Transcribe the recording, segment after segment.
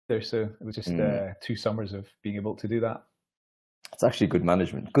either. So it was just 2 summers of being able to do that. It's actually good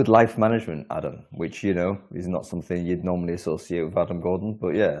management, good life management, Adam, which, you know, is not something you'd normally associate with Adam Gordon,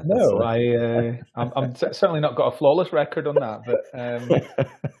 but yeah. No, I'm certainly not got a flawless record on that, but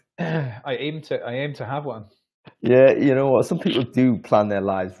I aim to have one. Yeah, you know what? Some people do plan their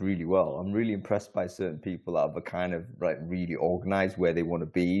lives really well. I'm really impressed by certain people that are kind of like really organized where they want to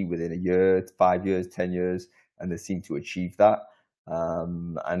be within a year, 5 years, 10 years, and they seem to achieve that.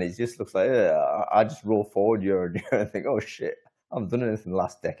 And it just looks like I just roll forward year and year and think, oh shit, I haven't done anything the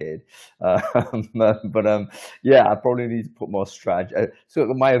last decade. Yeah, I probably need to put more strategy. So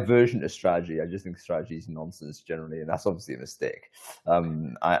my aversion to strategy, I just think strategy is nonsense generally, and that's obviously a mistake.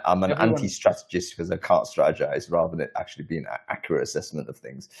 I'm an anti-strategist because I can't strategize rather than it actually being an accurate assessment of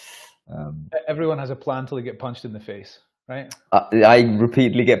things. Everyone has a plan till they get punched in the face, right? I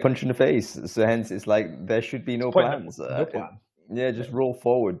repeatedly get punched in the face, so hence it's like there should be no plans. No plan. Yeah, just roll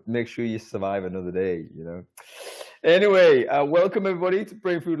forward. Make sure you survive another day, you know. Anyway, welcome everybody to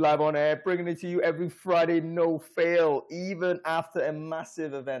Brainfood Live on Air, bringing it to you every Friday, no fail, even after a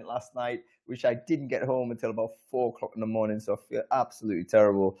massive event last night, which I didn't get home until about 4 o'clock in the morning, so I feel absolutely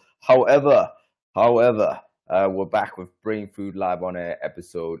terrible. However, we're back with Brainfood Live on Air,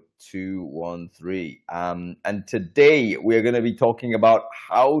 episode 213. And today we're going to be talking about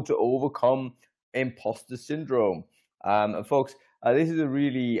how to overcome imposter syndrome. And folks, this is a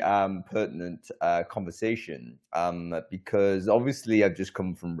really pertinent conversation because obviously I've just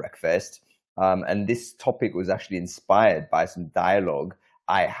come from Wreckfest, and this topic was actually inspired by some dialogue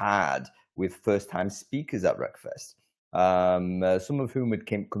I had with first-time speakers at Wreckfest. Some of whom had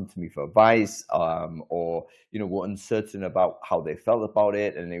come to me for advice, or were uncertain about how they felt about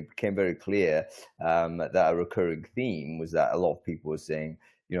it, and it became very clear that a recurring theme was that a lot of people were saying,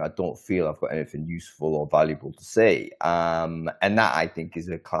 I don't feel I've got anything useful or valuable to say. And that, I think, is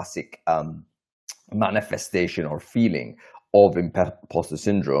a classic manifestation or feeling of imposter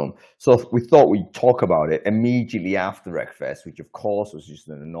syndrome. So we thought we'd talk about it immediately after Wreckfest, which of course was just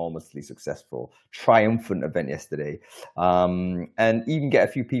an enormously successful, triumphant event yesterday. And even get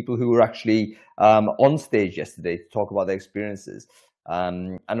a few people who were actually on stage yesterday to talk about their experiences.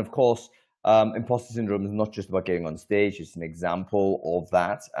 And of course, imposter syndrome is not just about getting on stage. It's an example of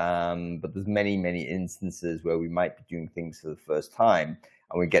that. But there's many, many instances where we might be doing things for the first time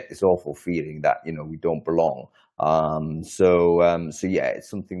and we get this awful feeling that, we don't belong. So yeah, it's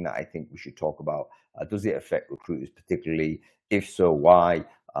something that I think we should talk about. Does it affect recruiters particularly? If so, why?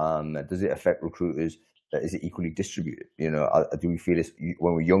 Does it affect recruiters? Is it equally distributed? Do we feel this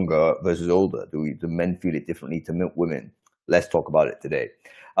when we're younger versus older? Do men feel it differently to women? Let's talk about it today.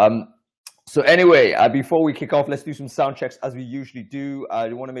 So anyway, before we kick off, let's do some sound checks as we usually do. I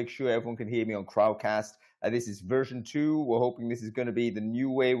want to make sure everyone can hear me on Crowdcast. This is version 2. We're hoping this is going to be the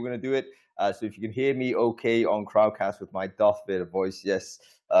new way we're going to do it. So if you can hear me okay on Crowdcast with my Darth Vader voice, yes,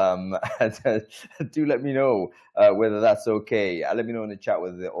 do let me know whether that's okay. Let me know in the chat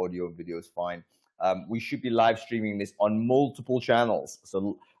whether the audio and video is fine. We should be live streaming this on multiple channels.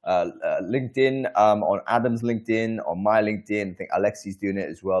 So LinkedIn, on Adam's LinkedIn, on my LinkedIn. I think Alexi's doing it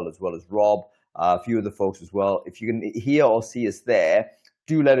as well as Rob, a few other folks as well. If you can hear or see us there,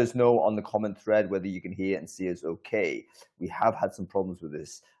 do let us know on the comment thread whether you can hear and see us okay. We have had some problems with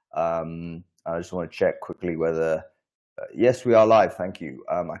this. I just want to check quickly whether... yes, we are live. Thank you.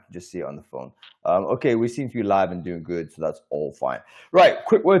 I can just see it on the phone. Okay, we seem to be live and doing good, so that's all fine. Right,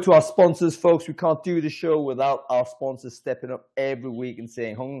 quick word to our sponsors, folks. We can't do the show without our sponsors stepping up every week and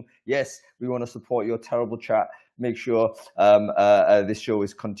saying, yes, we want to support your terrible chat. Make sure this show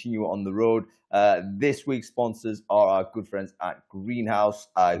is continue on the road. This week's sponsors are our good friends at Greenhouse,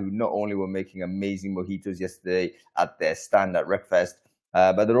 who not only were making amazing mojitos yesterday at their stand at Wreckfest,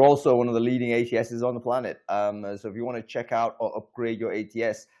 but they're also one of the leading ATSs on the planet. So if you want to check out or upgrade your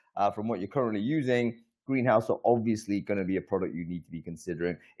ATS from what you're currently using, Greenhouse are obviously going to be a product you need to be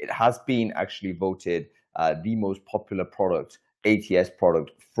considering. It has been actually voted the most popular product, ATS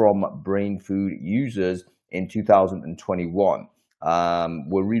product from Brainfood users in 2021.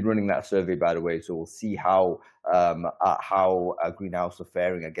 We're rerunning that survey, by the way, so we'll see how Greenhouse are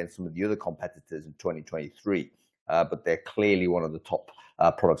faring against some of the other competitors in 2023. But they're clearly one of the top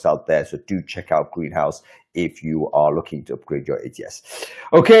products out there. So do check out Greenhouse if you are looking to upgrade your ATS.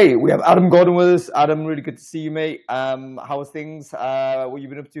 Okay, we have Adam Gordon with us. Adam, really good to see you, mate. How are things? What you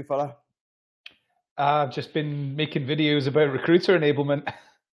been up to, fella? I've just been making videos about recruiter enablement.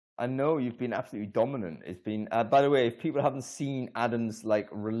 I know you've been absolutely dominant. It's been, by the way, if people haven't seen Adam's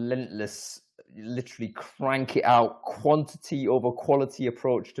relentless, literally crank it out, quantity over quality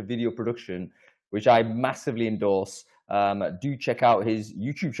approach to video production, which I massively endorse. do check out his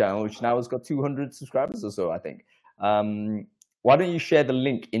YouTube channel, which now has got 200 subscribers or so, I think. Why don't you share the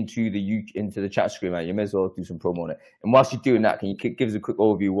link into the chat screen, man? You may as well do some promo on it. And whilst you're doing that, can you give us a quick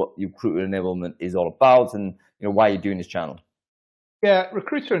overview what recruiter enablement is all about, and why you're doing this channel? Yeah,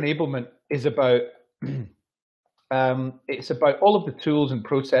 recruiter enablement is about it's about all of the tools and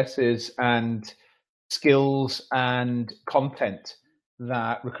processes and skills and content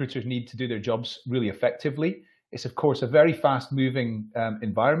that recruiters need to do their jobs really effectively. It's of course a very fast-moving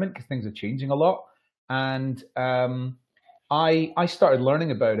environment because things are changing a lot, and I started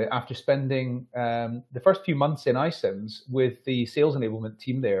learning about it after spending the first few months in iCIMS with the sales enablement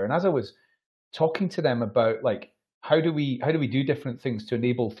team there. And as I was talking to them about like how do we do different things to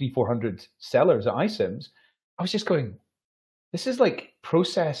enable 300-400 sellers at iCIMS, I was just going, this is like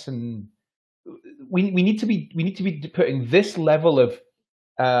process, and we need to be putting this level of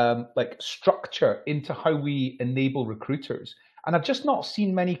like structure into how we enable recruiters. And I've just not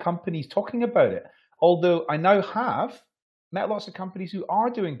seen many companies talking about it. Although I now have met lots of companies who are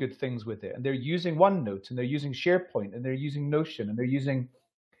doing good things with it, and they're using OneNote, and they're using SharePoint, and they're using Notion, and they're using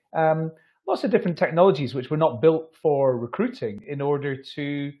lots of different technologies which were not built for recruiting in order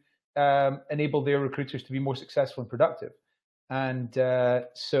to enable their recruiters to be more successful and productive. And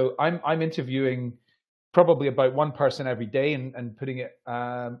so I'm interviewing probably about one person every day and putting it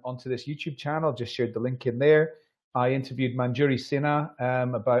onto this YouTube channel. Just shared the link in there. I interviewed Manjuri Sinha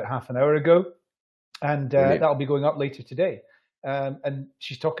about half an hour ago, and that'll be going up later today. And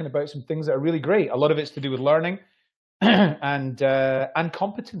she's talking about some things that are really great. A lot of it's to do with learning and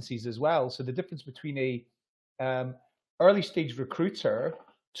competencies as well. So the difference between a early stage recruiter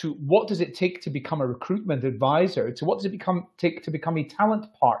to what does it take to become a recruitment advisor, to what does it take to become a talent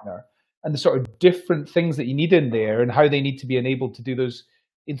partner, and the sort of different things that you need in there and how they need to be enabled to do those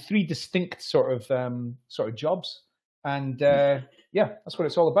in three distinct sort of jobs. And yeah, that's what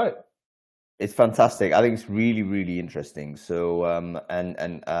it's all about. It's fantastic. I think it's really, really interesting. So,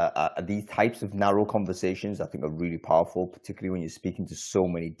 these types of narrow conversations, I think, are really powerful, particularly when you're speaking to so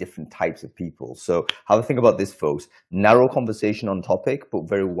many different types of people. So, have a think about this, folks. Narrow conversation on topic, but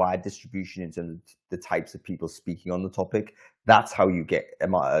very wide distribution in terms of the types of people speaking on the topic. That's how you get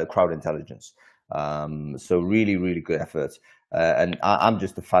crowd intelligence. So, really, really good effort. And I'm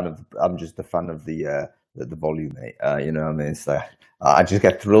just a fan of the volume, mate. You know what I mean? It's like I just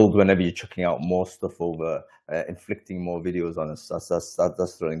get thrilled whenever you're chucking out more stuff over inflicting more videos on us.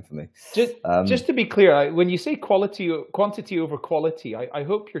 That's thrilling for me. Just to be clear, when you say quantity over quality, I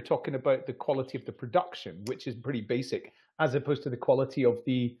hope you're talking about the quality of the production, which is pretty basic, as opposed to the quality of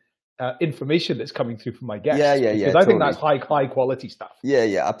the information that's coming through from my guests. Yeah. Because I think that's high quality stuff.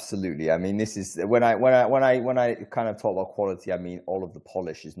 Yeah, absolutely. I mean, this is when I kind of talk about quality, I mean all of the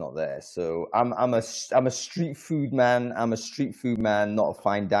polish is not there. So I'm a street food man. I'm a street food man, not a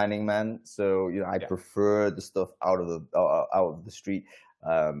fine dining man. So I prefer the stuff out of the street.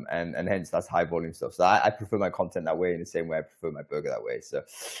 And hence that's high volume stuff. So I prefer my content that way in the same way I prefer my burger that way. So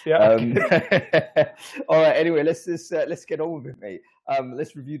all right. Anyway, let's get on with it, mate.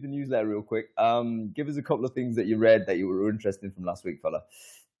 Let's review the newsletter real quick. Give us a couple of things that you read that you were interested in from last week, fella.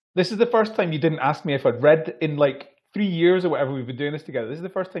 This is the first time you didn't ask me if I'd read in like 3 years or whatever we've been doing this together. This is the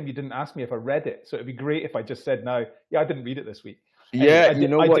first time you didn't ask me if I read it. So it'd be great if I just said now, yeah, I didn't read it this week. Yeah, anyway, you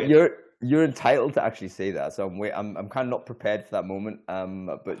know what? You're entitled to actually say that. So I'm kind of not prepared for that moment.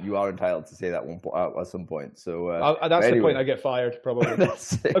 But you are entitled to say that at some point. So that's the point I get fired, probably.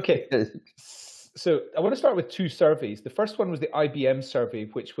 That's it. Okay. So I want to start with two surveys. The first one was the IBM survey,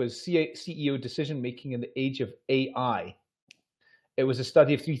 which was CEO decision making in the age of AI. It was a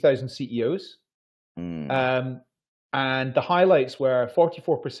study of 3,000 CEOs, and the highlights were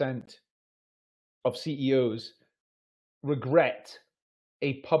 44% of CEOs regret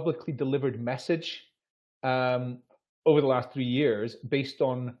a publicly delivered message over the last 3 years based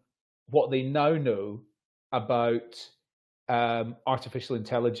on what they now know about artificial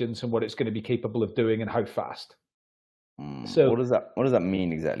intelligence and what it's going to be capable of doing and how fast. So what does that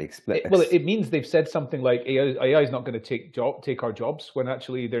mean exactly? Explain. It means they've said something like AI is not going to take our jobs, when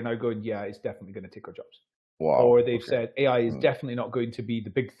actually they're now going, yeah, it's definitely going to take our jobs. Wow. Or they've said AI is definitely not going to be the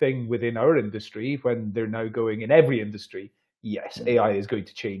big thing within our industry, when they're now going in every industry, yes, AI is going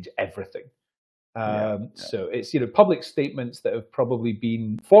to change everything. So it's public statements that have probably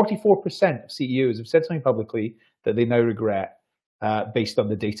been 44% of CEOs have said something publicly that they now regret based on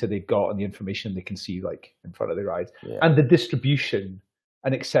the data they've got and the information they can see like in front of their eyes, and the distribution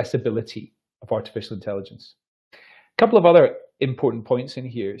and accessibility of artificial intelligence. A couple of other important points in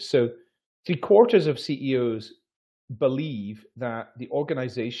here. So 3/4 of CEOs believe that the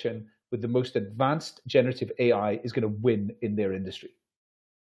organization with the most advanced generative AI is going to win in their industry.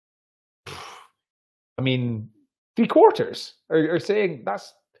 I mean, 3/4 are saying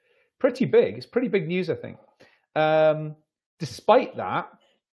that's pretty big. It's pretty big news, I think. Despite that,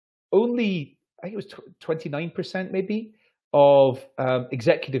 only, I think it was 29% maybe of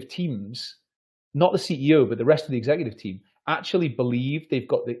executive teams, not the CEO, but the rest of the executive team, actually believe they've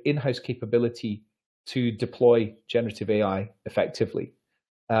got the in-house capability to deploy generative AI effectively.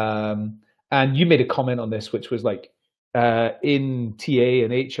 And you made a comment on this, which was like, in TA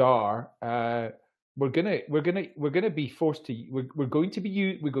and HR, we're gonna be forced to, we're going to be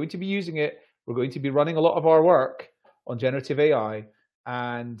using it. We're going to be running a lot of our work on generative AI,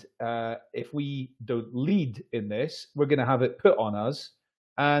 and if we don't lead in this, we're going to have it put on us.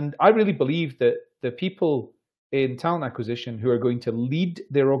 And I really believe that the people in talent acquisition who are going to lead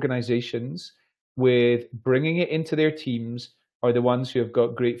their organizations with bringing it into their teams are the ones who have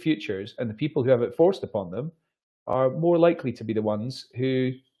got great futures, and the people who have it forced upon them are more likely to be the ones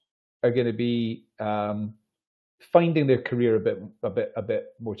who are going to be finding their career a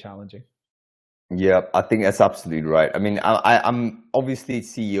bit more challenging. Yeah, I think that's absolutely right. I mean, I'm obviously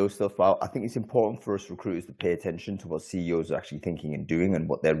CEO stuff. I think it's important for us recruiters to pay attention to what CEOs are actually thinking and doing and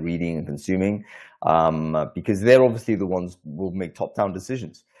what they're reading and consuming, because they're obviously the ones who will make top-down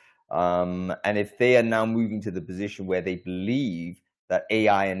decisions. And if they are now moving to the position where they believe that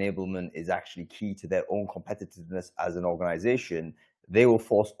AI enablement is actually key to their own competitiveness as an organization, they will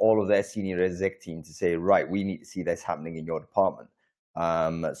force all of their senior exec team to say, right, we need to see this happening in your department.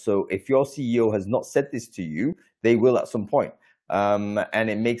 So if your CEO has not said this to you, they will at some point. And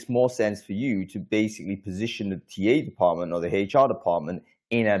it makes more sense for you to basically position the TA department or the HR department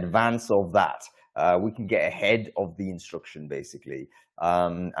in advance of that. We can get ahead of the instruction, basically.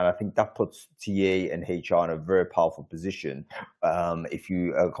 And I think that puts TA and HR in a very powerful position if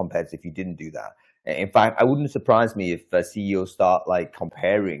you compared to if you didn't do that. In fact, I wouldn't surprise me if CEOs start like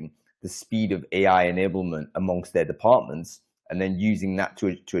comparing the speed of AI enablement amongst their departments, and then using that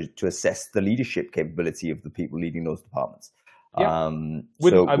to assess the leadership capability of the people leading those departments. Yeah.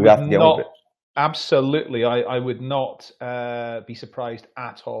 So we have to get on with it. Absolutely, I would not be surprised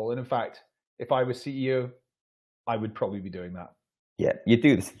at all. And in fact, if I was CEO, I would probably be doing that. Yeah, you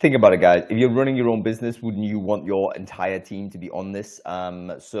do. Think about it, guys. If you're running your own business, wouldn't you want your entire team to be on this?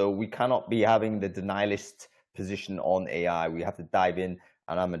 So we cannot be having the denialist position on AI. We have to dive in,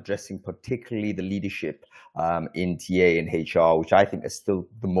 and I'm addressing particularly the leadership in TA and HR, which I think is still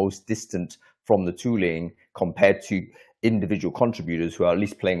the most distant from the tooling compared to individual contributors who are at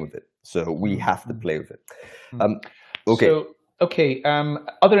least playing with it. So we have to play with it. Okay. So,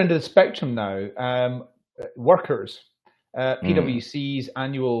 other end of the spectrum now, workers. PwC's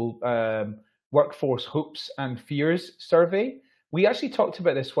annual workforce hopes and fears survey. We actually talked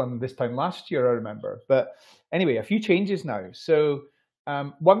about this time last year, I remember. But anyway, a few changes now. So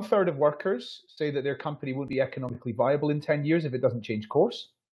 1/3 of workers say that their company won't be economically viable in 10 years if it doesn't change course.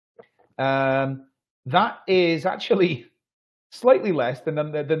 That is actually slightly less than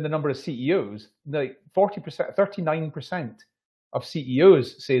the number of CEOs. Like 40%, 39% of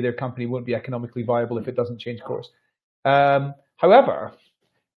CEOs say their company won't be economically viable if it doesn't change course. However,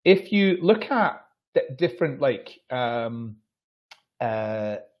 if you look at different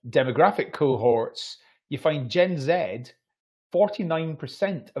demographic cohorts, you find Gen Z,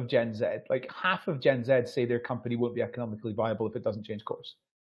 49% of Gen Z, like half of Gen Z say their company won't be economically viable if it doesn't change course,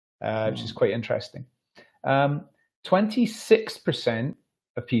 which is quite interesting. 26%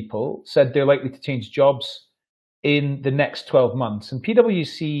 of people said they're likely to change jobs in the next 12 months. And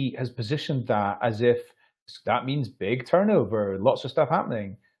PwC has positioned that as if that means big turnover, lots of stuff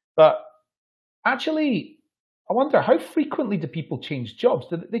happening. But actually, I wonder, how frequently do people change jobs?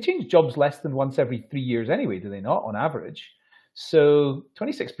 Do they change jobs less than once every 3 years anyway, do they not, on average? So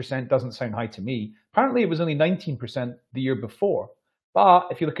 26% doesn't sound high to me. Apparently, it was only 19% the year before.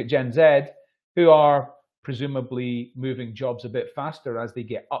 But if you look at Gen Z, who are presumably moving jobs a bit faster as they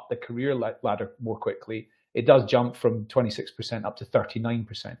get up the career ladder more quickly, it does jump from 26% up to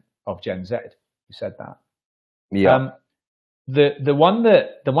 39% of Gen Z who said that. Yeah. The one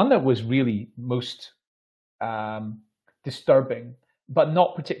that was really most disturbing, but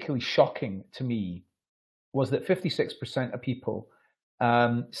not particularly shocking to me, was that 56% of people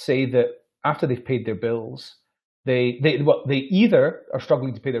say that after they've paid their bills, they either are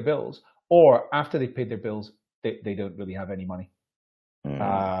struggling to pay their bills, or after they've paid their bills, they don't really have any money.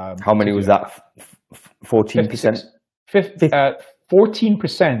 How many was that? 14%?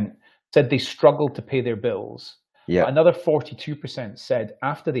 14% said they struggled to pay their bills. Yeah. Another 42% said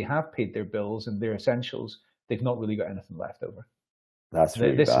after they have paid their bills and their essentials, they've not really got anything left over. That's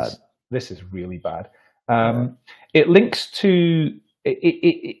really bad. this is really bad. It links to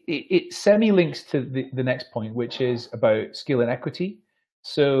it semi-links to the next point, which is about skill inequity.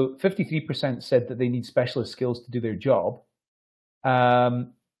 So 53% said that they need specialist skills to do their job.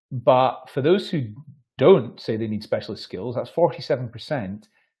 But for those who don't say they need specialist skills, that's 47%.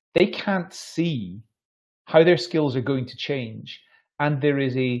 They can't see how their skills are going to change. And there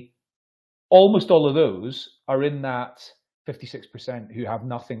is almost all of those are in that 56% who have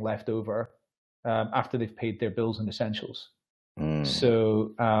nothing left over after they've paid their bills and essentials.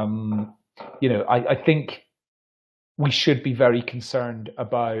 So, I think we should be very concerned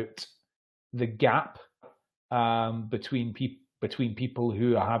about the gap between people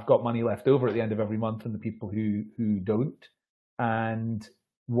who have got money left over at the end of every month and the people who don't, and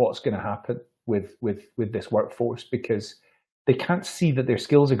what's going to happen with this workforce, because they can't see that their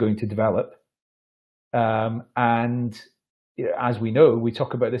skills are going to develop. And as we know, we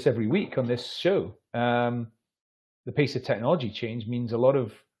talk about this every week on this show. The pace of technology change means a lot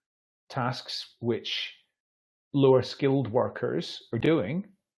of tasks which lower skilled workers are doing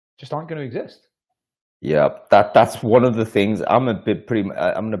just aren't going to exist. Yeah, that's one of the things. I'm going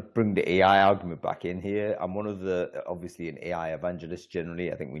to bring the AI argument back in here. I'm one of the, obviously, an AI evangelist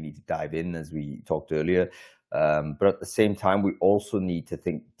generally. I think we need to dive in, as we talked earlier. But at the same time, we also need to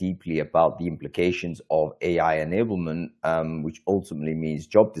think deeply about the implications of AI enablement, which ultimately means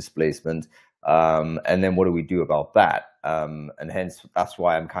job displacement. And then what do we do about that? And hence, that's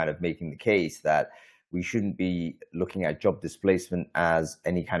why I'm kind of making the case that we shouldn't be looking at job displacement as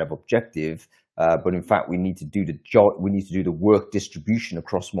any kind of objective. But in fact, we need to do the work distribution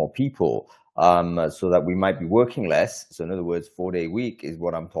across more people, so that we might be working less. So in other words, 4-day week is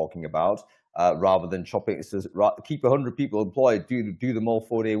what I'm talking about, rather than chopping. So keep 100 people employed, do them all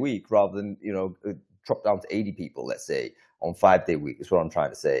 4-day week, rather than drop down to 80 people, let's say, on 5-day week. Is what I'm trying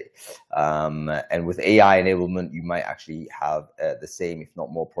to say. And with AI enablement, you might actually have the same, if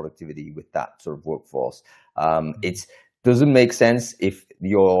not more, productivity with that sort of workforce. It doesn't make sense if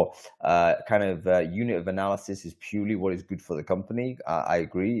your unit of analysis is purely what is good for the company. I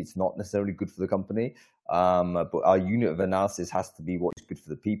agree, it's not necessarily good for the company, but our unit of analysis has to be what is good for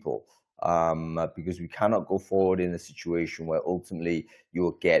the people, because we cannot go forward in a situation where ultimately you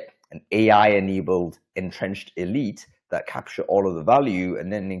will get an AI-enabled entrenched elite that capture all of the value,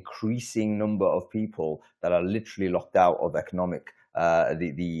 and then an increasing number of people that are literally locked out of the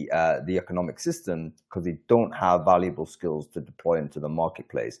economic system because they don't have valuable skills to deploy into the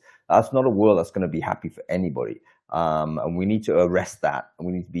marketplace. That's not a world that's going to be happy for anybody. And we need to arrest that. And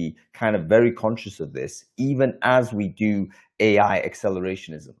we need to be kind of very conscious of this, even as we do AI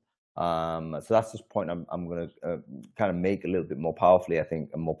accelerationism. So that's this point I'm going to kind of make a little bit more powerfully, I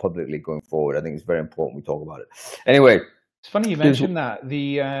think, and more publicly going forward. I think it's very important we talk about it. Anyway, it's funny you mentioned that.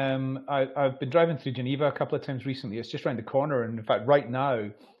 I've been driving through Geneva a couple of times recently. It's just around the corner, and in fact, right now,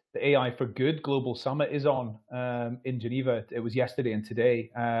 the AI for Good Global Summit is on in Geneva. It was yesterday and today.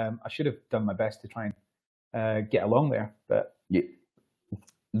 I should have done my best to try and get along there, but yeah.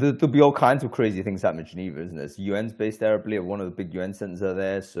 There'll be all kinds of crazy things happening in Geneva, isn't it? It's UN's based there, I believe. One of the big UN centers are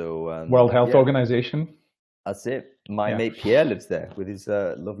there. So World Health Organization. That's it. My mate Pierre lives there with his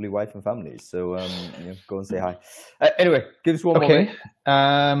lovely wife and family. So go and say hi. Anyway, give us one more. Okay.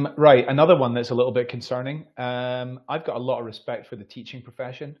 Right. Another one that's a little bit concerning. I've got a lot of respect for the teaching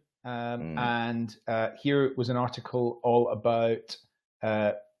profession. And here was an article all about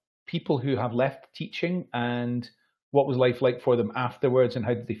people who have left teaching and what was life like for them afterwards, and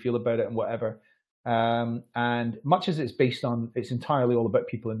how did they feel about it, and whatever. And much as it's entirely all about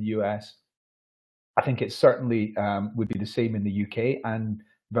people in the US, I think it certainly would be the same in the UK and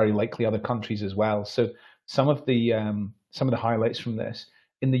very likely other countries as well. So some of the highlights from this: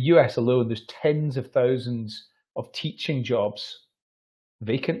 in the US alone, there's tens of thousands of teaching jobs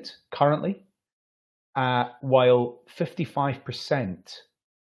vacant currently, while 55%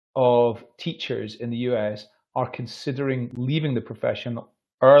 of teachers in the US are considering leaving the profession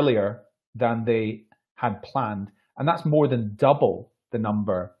earlier than they had planned. And that's more than double the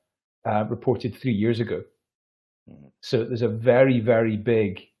number reported 3 years ago. So there's a very, very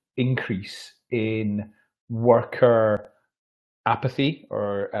big increase in worker apathy,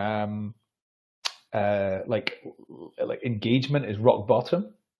 or like engagement is rock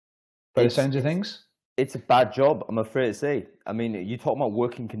bottom by the sounds of things. It's a bad job, I'm afraid to say. I mean, you talk about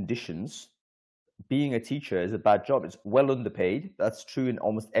working conditions. Being a teacher is a bad job. It's well underpaid. That's true in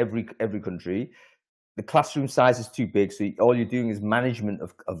almost every country. The classroom size is too big, so all you're doing is management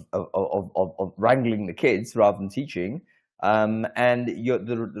of wrangling the kids rather than teaching. And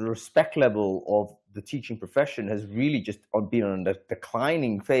the respect level of the teaching profession has really just been on a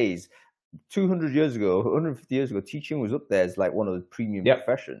declining phase. 200 years ago, 150 years ago, teaching was up there as like one of the premium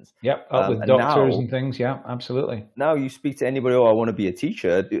professions. Up with And doctors now, and things. Yeah, absolutely. now you speak to anybody, oh, I want to be a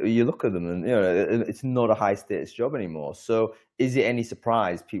teacher. You look at them and, you know, it's not a high status job anymore. So is it any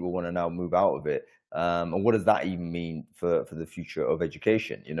surprise people want to now move out of it? And what does that even mean for the future of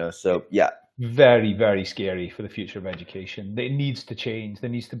education? You know, so yeah. Very, very scary for the future of education. It needs to change. There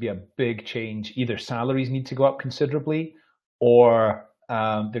needs to be a big change. Either salaries need to go up considerably, or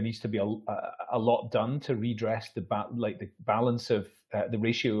there needs to be a lot done to redress the balance of the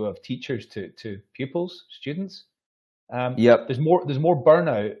ratio of teachers to pupils, students. There's more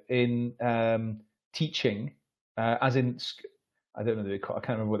burnout in teaching, as in I don't know. I can't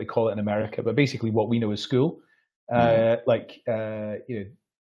remember what they call it in America, but basically what we know as school. There's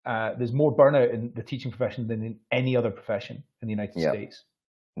more burnout in the teaching profession than in any other profession in the United States.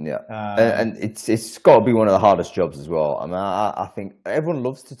 Yeah, and it's got to be one of the hardest jobs as well. I mean, I think everyone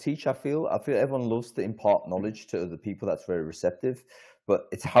loves to teach. I feel everyone loves to impart knowledge to other people. That's very receptive. But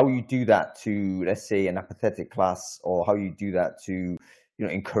it's how you do that to, let's say, an apathetic class, or how you do that to, you know,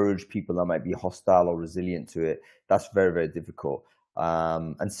 encourage people that might be hostile or resilient to it. That's very, very difficult.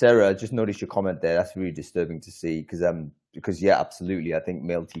 And Sarah, I just noticed your comment there. That's really disturbing to see, because yeah, absolutely. I think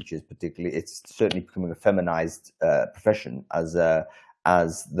male teachers, particularly, it's certainly becoming a feminized profession as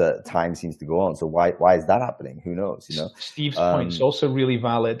the time seems to go on. So why is that happening? Who knows? You know, Steve's point's also really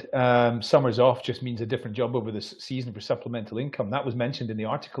valid. Summers off just means a different job over the season for supplemental income. That was mentioned in the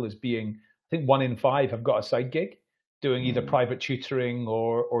article as being, I think 1 in 5 have got a side gig doing either private tutoring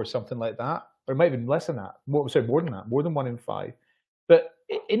or something like that, or it might have been less than that. More than that, more than 1 in 5. But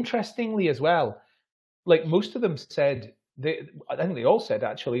interestingly as well, like most of them said, I think they all said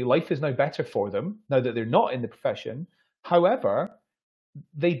actually, life is now better for them now that they're not in the profession. However,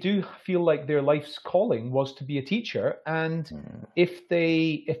 they do feel like their life's calling was to be a teacher, and if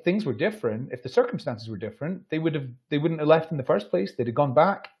things were different, if the circumstances were different, they wouldn't have left in the first place. They'd have gone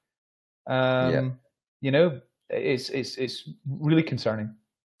back. You know, it's really concerning.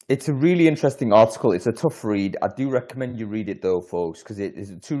 It's a really interesting article. It's a tough read. I do recommend you read it though, folks, because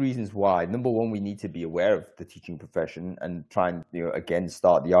there's 2 reasons why. Number one, we need to be aware of the teaching profession and try and, you know, again,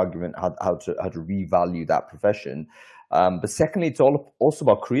 start the argument how to revalue that profession. But secondly, it's also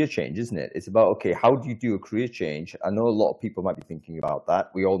about career change, isn't it? It's about, okay, how do you do a career change? I know a lot of people might be thinking about that.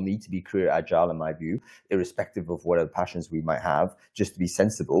 We all need to be career agile, in my view, irrespective of whatever passions we might have. Just to be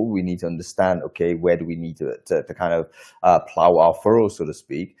sensible, we need to understand, okay, where do we need to kind of plow our furrow, so to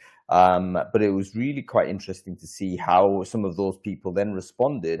speak. But it was really quite interesting to see how some of those people then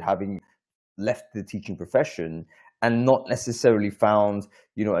responded, having left the teaching profession and not necessarily found,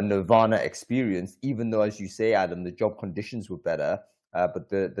 you know, a nirvana experience, even though, as you say, Adam, the job conditions were better, but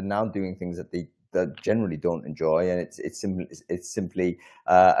they're now doing things that generally don't enjoy, and it's simply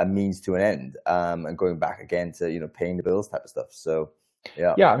a means to an end, and going back again to, you know, paying the bills type of stuff. So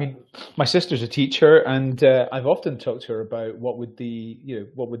yeah, I mean, my sister's a teacher, and I've often talked to her about what would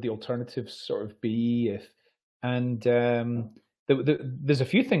the alternatives sort of be if, and there's a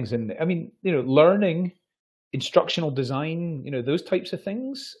few things in there. I mean, you know, learning, instructional design, you know, those types of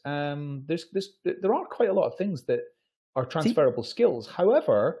things. There are quite a lot of things that are transferable skills.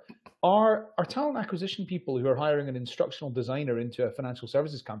 However, are talent acquisition people who are hiring an instructional designer into a financial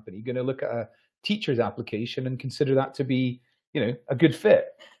services company going to look at a teacher's application and consider that to be, you know, a good fit?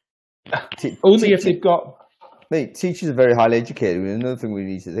 Only if they've got... Mate, teachers are very highly educated. Another thing we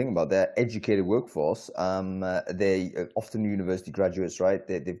need to think about, they're educated workforce. They often university graduates, right?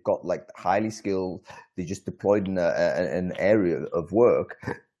 They've got like highly skilled. They're just deployed in an area of work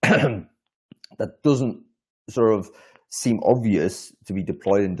that doesn't sort of seem obvious to be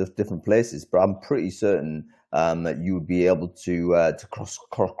deployed in different places. But I'm pretty certain that you would be able to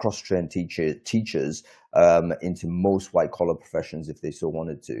cross-train teachers into most white-collar professions if they so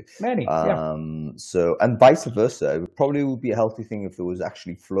wanted to. Many, So, and vice versa, it probably would be a healthy thing if there was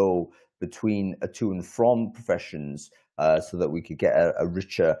actually flow between a to and from professions, so that we could get a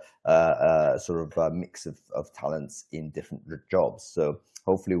richer sort of mix of talents in different jobs. So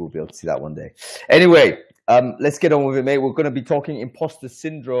hopefully we'll be able to see that one day. Anyway, let's get on with it, mate. We're going to be talking imposter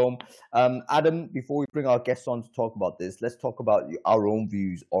syndrome. Adam, before we bring our guests on to talk about this, let's talk about our own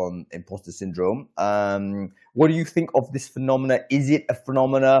views on imposter syndrome. What do you think of this phenomena? Is it a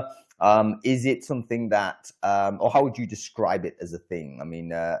phenomena? Is it something that, or how would you describe it as a thing? I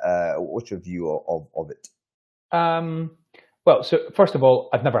mean, what's your view of it? Well, so first of all,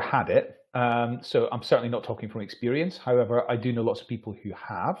 I've never had it. So I'm certainly not talking from experience. However, I do know lots of people who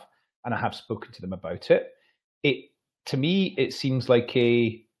have, and I have spoken to them about it. To me, it seems like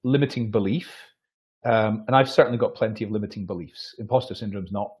a limiting belief And I've certainly got plenty of limiting beliefs. Imposter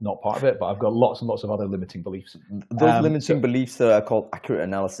syndrome's not part of it, but I've got lots and lots of other limiting beliefs. Those limiting beliefs are called accurate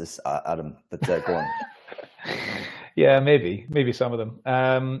analysis, Adam. But go on. Yeah, maybe some of them.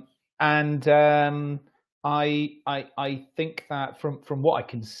 I think that from what I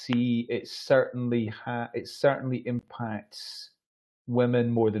can see, it certainly impacts women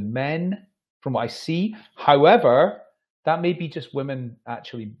more than men from what I see. However, that may be just women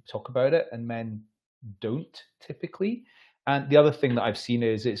actually talk about it and men don't typically. And the other thing that I've seen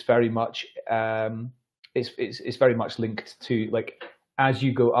is it's very much it's very much linked to, like, as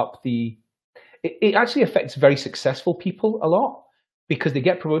you go up it actually affects very successful people a lot, because they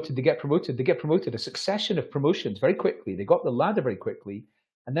get promoted, a succession of promotions very quickly. They got the ladder very quickly,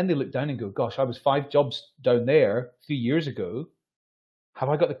 and then they look down and go, gosh, I was 5 jobs down there 3 years ago. Have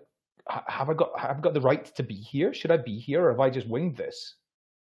I got the right to be here? Should I be here, or have I just winged this?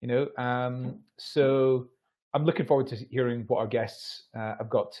 So I'm looking forward to hearing what our guests have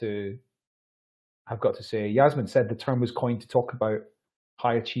got to say. Yasmin said the term was coined to talk about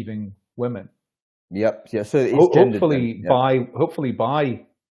high achieving women. Yep. Yeah. So it's hopefully by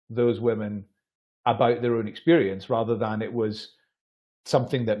those women about their own experience, rather than it was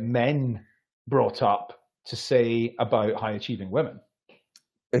something that men brought up to say about high achieving women.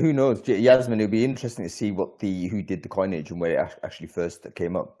 Who knows, Yasmin? It'll be interesting to see who did the coinage and where it actually first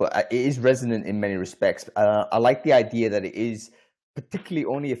came up. But it is resonant in many respects. I like the idea that it is particularly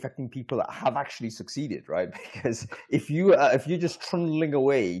only affecting people that have actually succeeded, right? Because if you're just trundling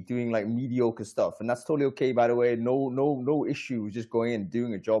away doing like mediocre stuff, and that's totally okay, by the way, no issue with just going in,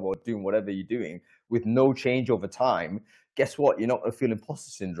 doing a job or doing whatever you're doing with no change over time. Guess what? You're not going to feel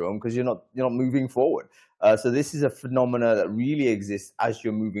imposter syndrome because you're not moving forward. So this is a phenomena that really exists as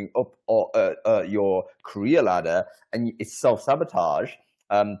you're moving up your career ladder, and it's self-sabotage.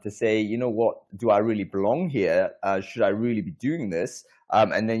 To say, you know what, do I really belong here? Should I really be doing this?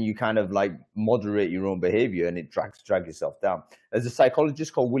 And then you kind of like moderate your own behavior, and it drags yourself down. There's a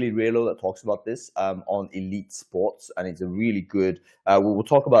psychologist called Willie Raylo that talks about this on elite sports, and it's a really good. We'll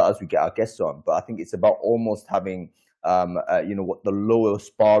talk about it as we get our guests on, but I think it's about almost having what the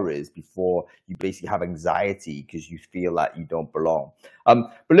lowest bar is before you basically have anxiety because you feel like you don't belong.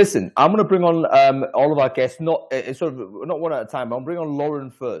 But listen, I'm going to bring on all of our guests, not one at a time. I'll bring on Lauren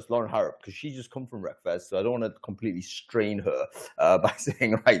first, Lauren Harrop, because she's just come from Wreckfest, so I don't want to completely strain her by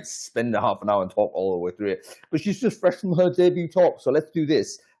saying, right, spend a half an hour and talk all the way through it. But she's just fresh from her debut talk, so let's do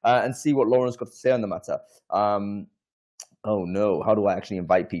this and see what Lauren's got to say on the matter. Oh no, how do I actually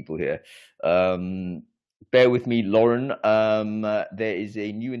invite people here? Bear with me, Lauren. There is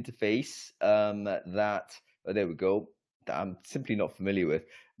a new interface there we go, that I'm simply not familiar with.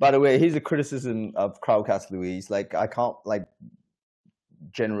 By the way, here's a criticism of Crowdcast, Louise. Like, I can't like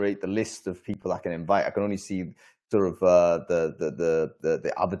generate the list of people I can invite. I can only see sort of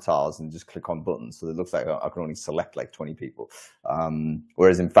the avatars and just click on buttons. So it looks like I can only select like 20 people.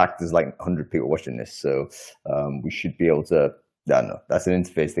 Whereas in fact, there's like 100 people watching this. So we should be able to. I don't know. That's an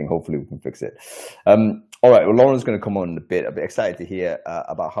interface thing. Hopefully we can fix it. All right. Well, Lauren's going to come on in a bit. I'm excited to hear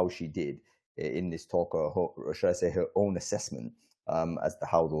about how she did in this talk, or should I say her own assessment as to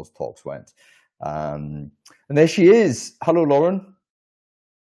how those talks went. And there she is. Hello, Lauren.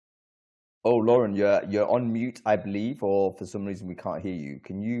 Oh, Lauren, you're on mute, I believe, or for some reason we can't hear you.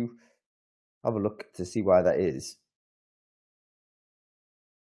 Can you have a look to see why that is?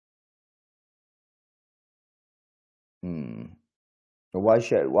 Why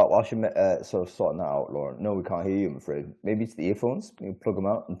should sort of sorting that out, Lauren? No, we can't hear you, I'm afraid. Maybe it's the earphones. You plug them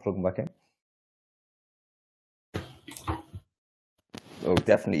out and plug them back in. Oh,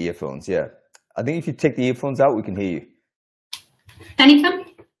 definitely earphones. Yeah, I think if you take the earphones out, we can hear you. Anything?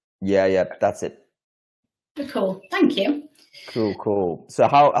 Yeah, that's it. Cool. Thank you. Cool. So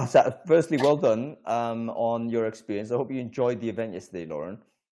firstly, well done on your experience. I hope you enjoyed the event yesterday, Lauren.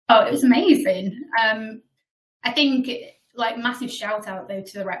 Oh, it was amazing. I think like massive shout out though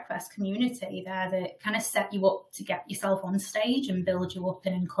to the Wreckfest community there that kind of set you up to get yourself on stage and build you up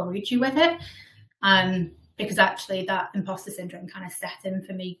and encourage you with it. Because actually that imposter syndrome kind of set in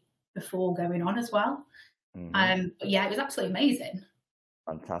for me before going on as well. But yeah, it was absolutely amazing.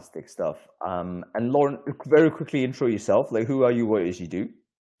 Fantastic stuff. And Lauren, very quickly intro yourself. Like, who are you? What it is you do?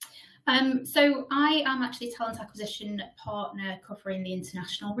 So I am actually a talent acquisition partner covering the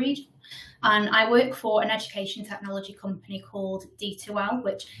international region, and I work for an education technology company called D2L,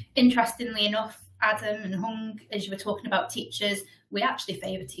 which, interestingly enough, Adam and Hung, as you were talking about teachers, we actually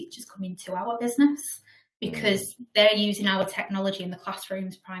favour teachers coming to our business because they're using our technology in the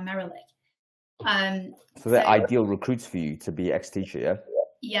classrooms primarily. So they're ideal recruits for you to be ex-teacher, yeah?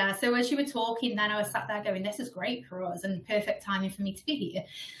 Yeah, so as you were talking then, I was sat there going, this is great for us and perfect timing for me to be here.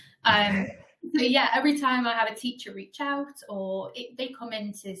 So yeah, every time I have a teacher reach out or they come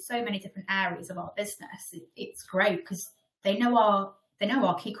into so many different areas of our business, it's great because they know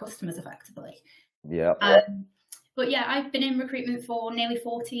our key customers effectively. Yeah. But yeah, I've been in recruitment for nearly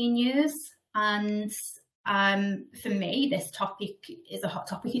 14 years, and for me, this topic is a hot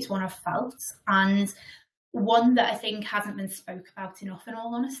topic. It's one I've felt, and one that I think hasn't been spoke about enough, in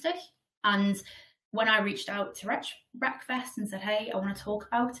all honesty. And when I reached out to Breakfast and said, hey, I want to talk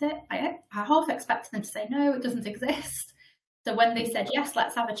about it, I half expected them to say, no, it doesn't exist. So when they said, yes,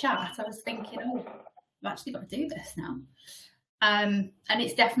 let's have a chat, I was thinking, oh, I've actually got to do this now. And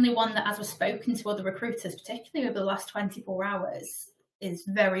it's definitely one that, as we've spoken to other recruiters, particularly over the last 24 hours, is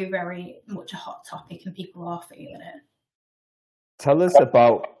very, very much a hot topic and people are feeling it. Tell us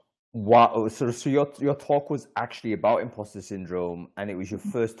about what, so your talk was actually about imposter syndrome, and it was your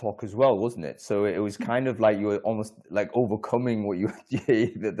first talk as well, wasn't it? So it was kind of like you were almost like overcoming what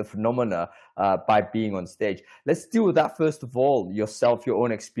the phenomena by being on stage. Let's deal with that first of all, yourself, your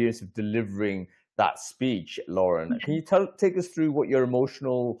own experience of delivering that speech, Lauren. Can you take us through what your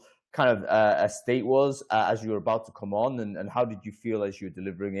emotional kind of state was as you were about to come on, and how did you feel as you were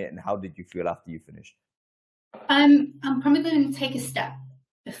delivering it, and how did you feel after you finished? I'm probably going to take a step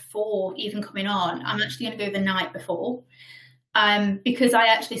before even coming on. I'm actually going to go the night before, because I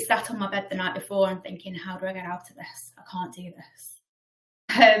actually sat on my bed the night before and thinking, how do I get out of this? I can't do this.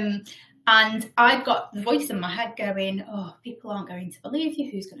 And I've got the voice in my head going, oh, people aren't going to believe you.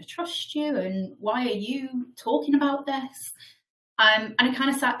 Who's going to trust you? And why are you talking about this? And I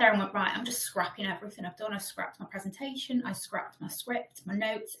kind of sat there and went, right, I'm just scrapping everything I've done. I scrapped my presentation. I scrapped my script, my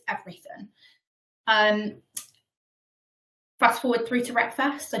notes, everything. Fast forward through to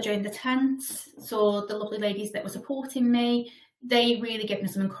Breakfast. I joined the tent, saw the lovely ladies that were supporting me. They really gave me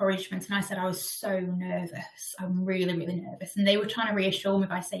some encouragement, and I said I was so nervous. I'm really, really nervous. And they were trying to reassure me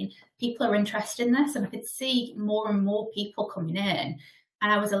by saying people are interested in this, and I could see more and more people coming in.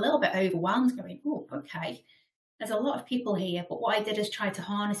 And I was a little bit overwhelmed, going, oh, okay, there's a lot of people here. But what I did is try to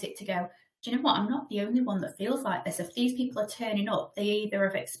harness it to go, do you know what? I'm not the only one that feels like this. If these people are turning up, they either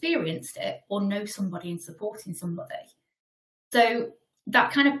have experienced it or know somebody and supporting somebody. So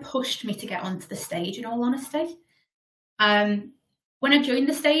that kind of pushed me to get onto the stage, in all honesty. When I joined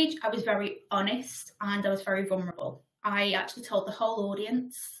the stage, I was very honest and I was very vulnerable. I actually told the whole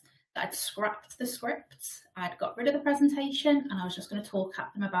audience that I'd scrapped the script, I'd got rid of the presentation, and I was just going to talk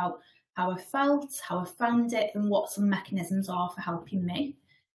at them about how I felt, how I found it, and what some mechanisms are for helping me.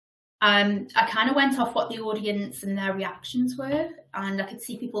 I kind of went off what the audience and their reactions were, and I could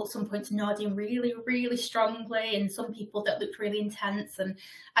see people at some points nodding really, really strongly, and some people that looked really intense, and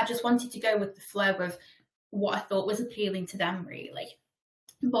I just wanted to go with the flow of what I thought was appealing to them, really.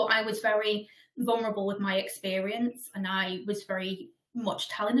 But I was very vulnerable with my experience, and I was very much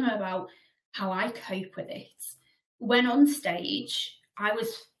telling them about how I cope with it. When on stage, I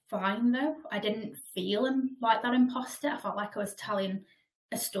was fine though. I didn't feel like that imposter. I felt like I was telling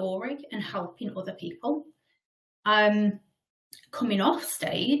a story and helping other people. Coming off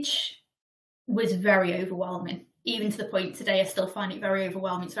stage was very overwhelming. Even to the point today, I still find it very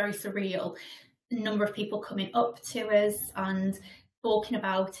overwhelming. It's very surreal. The number of people coming up to us and talking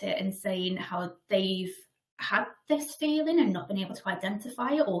about it and saying how they've had this feeling and not been able to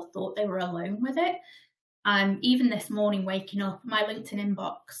identify it or thought they were alone with it. Even this morning, waking up, my LinkedIn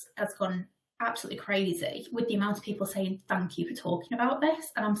inbox has gone absolutely crazy with the amount of people saying thank you for talking about this.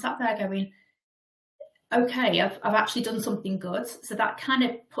 And I'm sat there going, okay, I've actually done something good. So that kind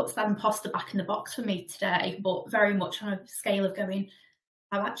of puts that imposter back in the box for me today, but very much on a scale of going,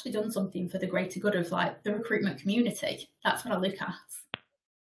 I've actually done something for the greater good of like the recruitment community. That's what I look at.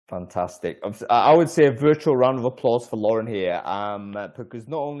 Fantastic. I would say a virtual round of applause for Lauren here, because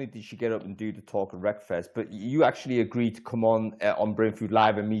not only did she get up and do the talk at Wreckfest, but you actually agreed to come on Brainfood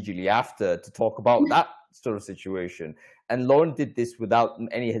Live immediately after to talk about that sort of situation. And Lauren did this without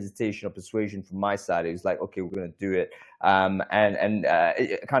any hesitation or persuasion from my side. It was like, okay, we're going to do it, and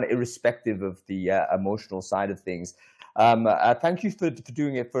kind of irrespective of the emotional side of things. Thank you for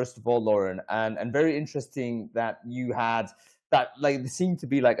doing it, first of all, Lauren, and very interesting that you had that, like, it seemed to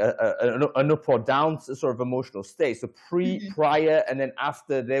be like an up or down sort of emotional state. So prior, and then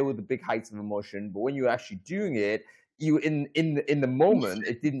after, there were the big heights of emotion. But when you were actually doing it, you in the moment,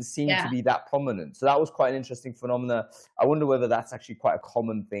 it didn't seem to be that prominent. So that was quite an interesting phenomena. I wonder whether that's actually quite a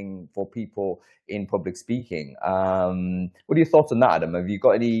common thing for people in public speaking. What are your thoughts on that, Adam? Have you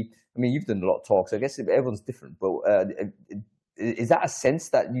got any? I mean, you've done a lot of talks. I guess everyone's different, but is that a sense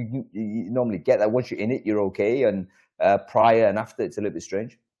that you normally get, that once you're in it, you're okay? And prior and after, it's a little bit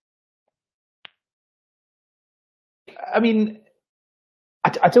strange? I mean,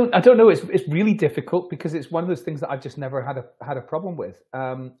 I don't know. It's really difficult because it's one of those things that I've just never had a problem with,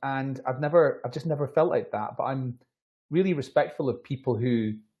 and I've just never felt like that. But I'm really respectful of people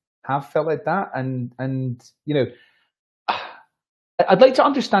who have felt like that, and you know, I'd like to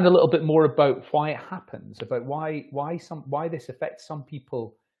understand a little bit more about why it happens, about why this affects some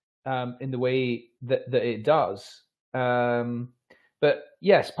people in the way that it does. But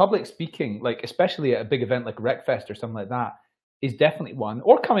yes, public speaking, like especially at a big event like Wreckfest or something like that, is definitely one.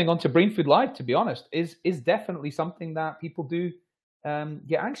 Or coming onto Brainfood Live, to be honest, is definitely something that people do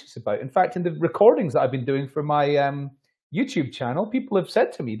get anxious about. In fact, in the recordings that I've been doing for my YouTube channel, people have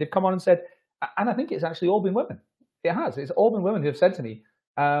said to me, they've come on and said, and I think it's actually all been women. It has. It's all been women who have said to me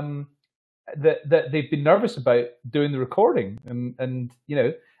that they've been nervous about doing the recording, and you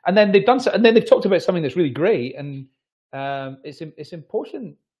know, and then they've done so, and then they've talked about something that's really great, and it's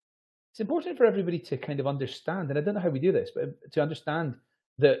important. It's important for everybody to kind of understand, and I don't know how we do this, but to understand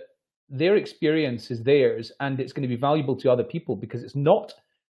that their experience is theirs, and it's going to be valuable to other people because it's not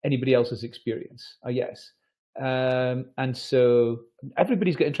anybody else's experience. Yes, and so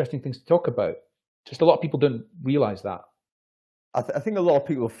everybody's got interesting things to talk about. Just a lot of people don't realize that. I think a lot of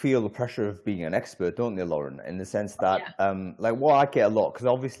people feel the pressure of being an expert, don't they, Lauren? In the sense that, like, what I get a lot, because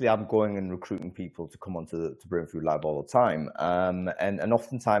obviously I'm going and recruiting people to come onto to Brainfood Live all the time, and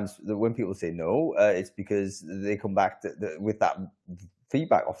oftentimes when people say no, it's because they come back with that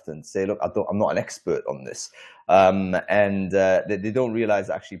feedback. Often say, look, I'm not an expert on this, and they don't realize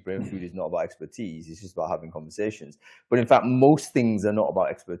that actually Brainfood is not about expertise. It's just about having conversations. But in fact, most things are not about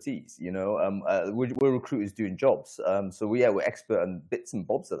expertise. You know, we're recruiters doing jobs, so we're expert on bits and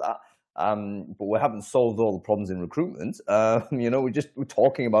bobs of that. But we haven't solved all the problems in recruitment. You know, we're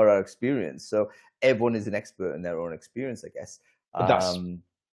talking about our experience. So everyone is an expert in their own experience, I guess. That's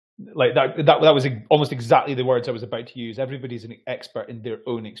like that was almost exactly the words I was about to use. Everybody's an expert in their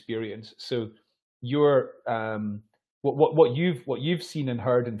own experience. So your what you've seen and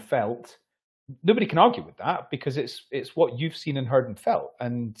heard and felt, nobody can argue with that because it's what you've seen and heard and felt,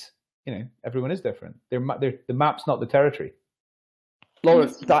 and you know, everyone is different. The map's not the territory.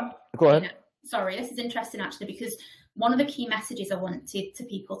 Lauren, go ahead. Sorry, this is interesting actually, because one of the key messages I wanted to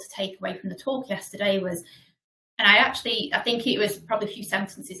people to take away from the talk yesterday was, and I think it was probably a few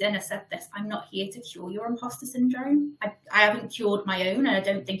sentences in, I said this: I'm not here to cure your imposter syndrome. I haven't cured my own, and I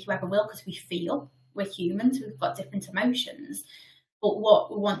don't think you ever will, because we're humans, we've got different emotions. But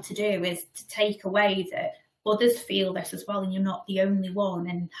what we want to do is to take away that others feel this as well, and you're not the only one.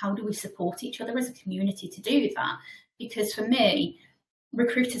 And how do we support each other as a community to do that? Because for me,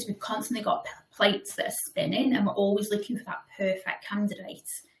 recruiters, we've constantly got plates that are spinning, and we're always looking for that perfect candidate.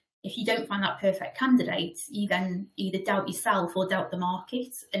 If you don't find that perfect candidate, you then either doubt yourself or doubt the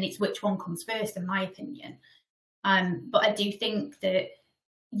market, and it's which one comes first, in my opinion. But I do think that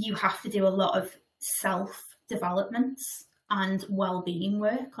you have to do a lot of self-development and well-being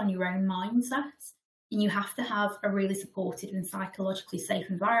work on your own mindset, and you have to have a really supportive and psychologically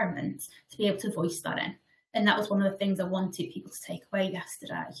safe environment to be able to voice that in. And that was one of the things I wanted people to take away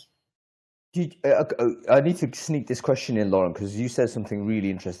yesterday. I need to sneak this question in, Lauren, because you said something really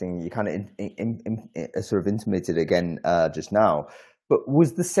interesting. You kind of sort of intimated again just now. But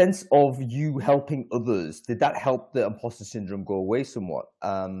was the sense of you helping others, did that help the imposter syndrome go away somewhat?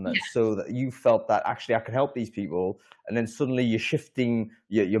 So that you felt that actually I can help these people, and then suddenly you're shifting,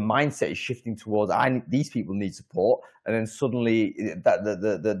 your mindset is shifting towards these people need support, and then suddenly that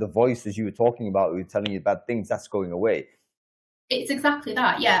the voice, as you were talking about, who were telling you bad things, that's going away. It's exactly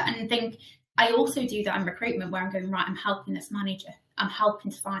that, yeah. And I think I also do that in recruitment, where I'm going, right, I'm helping this manager, I'm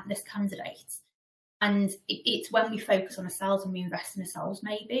helping to find this candidate. And it's when we focus on ourselves and we invest in ourselves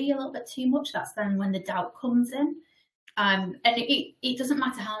maybe a little bit too much, that's then when the doubt comes in. And it doesn't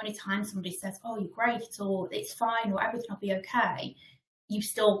matter how many times somebody says, oh, you're great, or it's fine, or everything will be okay. You've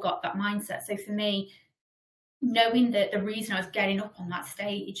still got that mindset. So for me, knowing that the reason I was getting up on that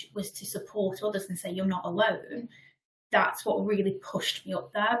stage was to support others and say, you're not alone, that's what really pushed me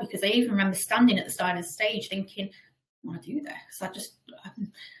up there. Because I even remember standing at the side of the stage thinking, I want to do this.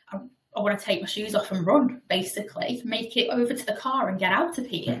 I want to take my shoes off and run, basically, make it over to the car and get out of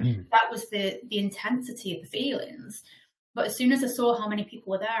here. Mm-hmm. That was the intensity of the feelings. But as soon as I saw how many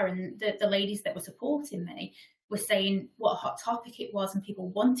people were there, and the ladies that were supporting me were saying what a hot topic it was and people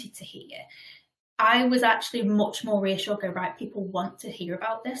wanted to hear, I was actually much more reassured. Go, right, people want to hear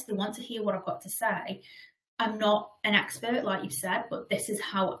about this. They want to hear what I've got to say. I'm not an expert, like you've said, but this is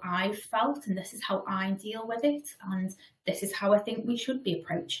how I felt, and this is how I deal with it, and this is how I think we should be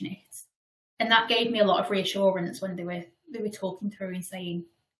approaching it. And that gave me a lot of reassurance when they were talking through and saying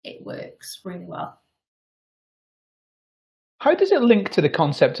it works really well. How does it link to the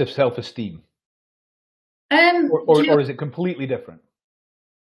concept of self-esteem? Or is it completely different?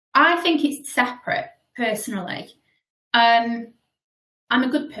 I think it's separate, personally. I'm a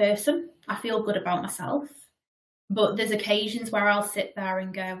good person. I feel good about myself. But there's occasions where I'll sit there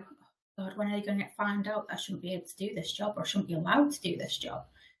and go, oh God, when are they going to find out that I shouldn't be able to do this job, or I shouldn't be allowed to do this job?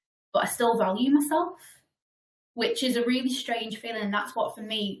 But I still value myself, which is a really strange feeling. And that's what, for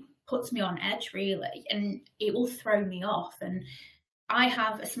me, puts me on edge, really. And it will throw me off. And I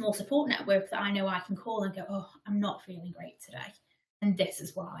have a small support network that I know I can call and go, oh, I'm not feeling great today, and this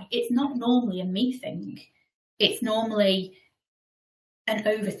is why. It's not normally a me thing. It's normally an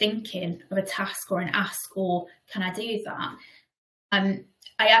overthinking of a task or an ask, or can I do that?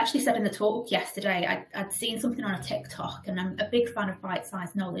 I actually said in the talk yesterday, I'd seen something on a TikTok, and I'm a big fan of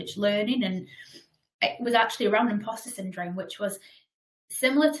bite-sized knowledge learning, and it was actually around imposter syndrome, which was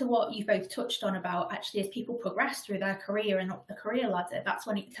similar to what you've both touched on about actually as people progress through their career and up the career ladder, that's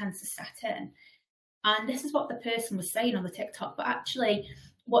when it tends to set in. And this is what the person was saying on the TikTok, but actually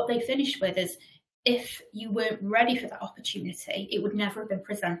what they finished with is, if you weren't ready for that opportunity, it would never have been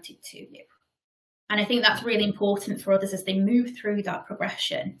presented to you. And I think that's really important for others as they move through that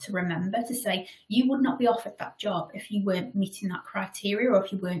progression, to remember to say, you would not be offered that job if you weren't meeting that criteria, or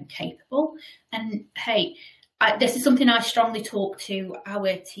if you weren't capable. And hey, this is something I strongly talk to our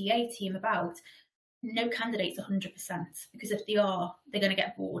TA team about. No candidate's 100%, because if they are, they're going to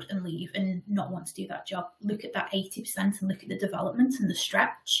get bored and leave and not want to do that job. Look at that 80% and look at the development and the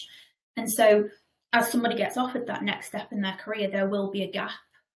stretch. And so as somebody gets offered that next step in their career, there will be a gap.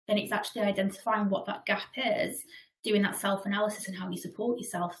 Then it's actually identifying what that gap is, doing that self-analysis and how you support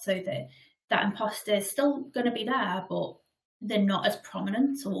yourself, so that that imposter is still going to be there, but they're not as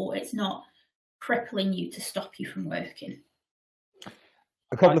prominent, or it's not crippling you to stop you from working.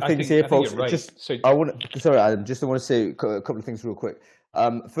 A couple of things here, folks. Right. I want to say a couple of things real quick.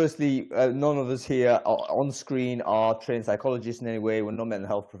 Firstly, none of us here on screen are trained psychologists in any way. We're not mental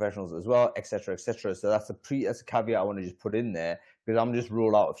health professionals as well, etc., etc. So that's a caveat I want to just put in there, because I'm just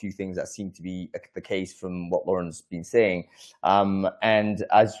roll out a few things that seem to be the case from what Lauren's been saying. And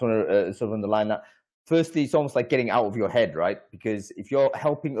I just want to sort of underline that. Firstly, it's almost like getting out of your head, right? Because if you're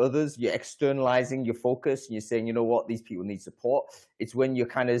helping others, you're externalizing your focus, and you're saying, you know what, these people need support. It's when you're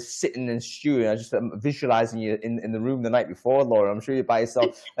kind of sitting and stewing. I just visualizing you in the room the night before, Laura. I'm sure you're by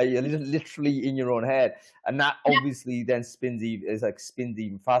yourself. You're literally in your own head, and that obviously then spins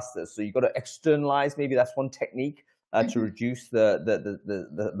even faster. So you've got to externalize. Maybe that's one technique to reduce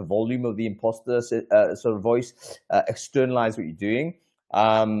the volume of the imposter sort of voice. Externalize what you're doing,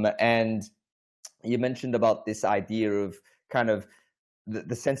 and you mentioned about this idea of kind of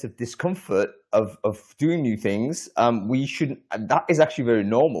the sense of discomfort of doing new things. We shouldn't. That is actually very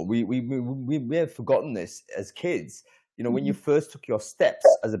normal. We may have forgotten this as kids. You know, when you first took your steps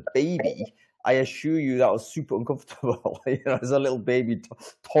as a baby, I assure you that was super uncomfortable. You know, as a little baby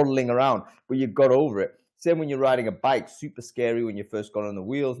toddling around, but you got over it. Same when you're riding a bike, super scary when you first got on the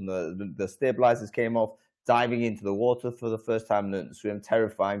wheels and the stabilizers came off. Diving into the water for the first time, learning to swim,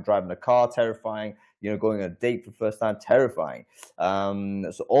 terrifying. Driving a car, terrifying. You know, going on a date for the first time, terrifying.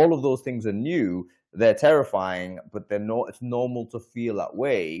 So all of those things are new. They're terrifying, but they're not. It's normal to feel that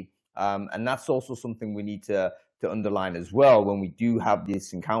way, and that's also something we need to underline as well when we do have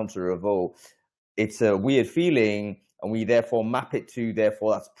this encounter of, oh, it's a weird feeling, and we therefore map it to,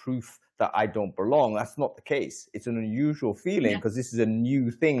 therefore that's proof that I don't belong. That's not the case. It's an unusual feeling because this is a new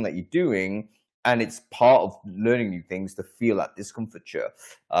thing that you're doing. And it's part of learning new things to feel that discomfiture.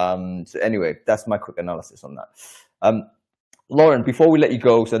 So anyway, that's my quick analysis on that. Lauren, before we let you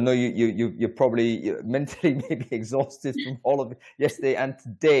go, because I know you're probably mentally maybe exhausted from all of it yesterday and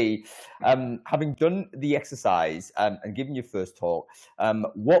today. Having done the exercise and given your first talk,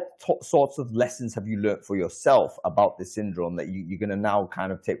 what sorts of lessons have you learned for yourself about this syndrome that you're going to now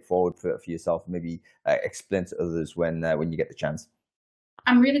kind of take forward for yourself, and maybe explain to others when you get the chance?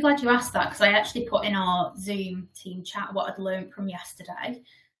 I'm really glad you asked that, because I actually put in our Zoom team chat what I'd learned from yesterday.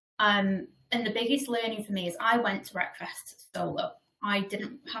 And the biggest learning for me is I went to breakfast solo. I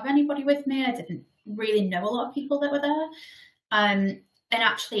didn't have anybody with me. I didn't really know a lot of people that were there. And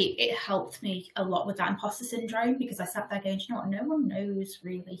actually, it helped me a lot with that imposter syndrome, because I sat there going, you know what, no one knows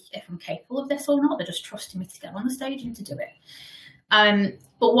really if I'm capable of this or not. They're just trusting me to get on the stage and to do it.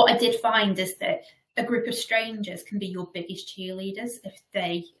 But what I did find is that a group of strangers can be your biggest cheerleaders if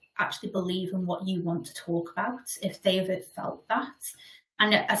they actually believe in what you want to talk about, if they've felt that.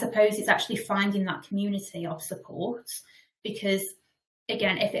 And I suppose it's actually finding that community of support, because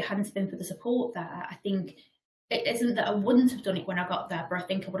again, if it hadn't been for the support there, I think it isn't that I wouldn't have done it when I got there, but I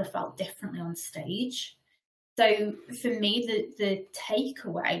think I would have felt differently on stage. So for me, the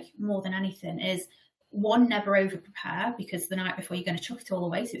takeaway more than anything is, one, never over prepare, because the night before you're going to chuck it all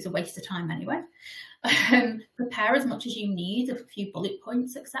away, so it's a waste of time anyway. Prepare as much as you need, a few bullet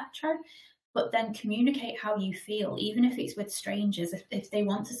points, etc. But then communicate how you feel, even if it's with strangers. If they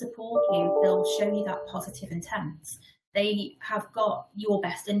want to support you, they'll show you that positive intent. They have got your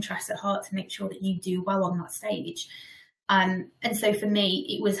best interests at heart to make sure that you do well on that stage. And so for me,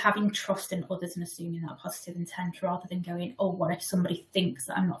 it was having trust in others and assuming that positive intent, rather than going, oh, what if somebody thinks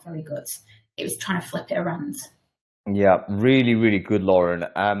that I'm not very good? It was trying to flip it around. Yeah, really, really good, Lauren.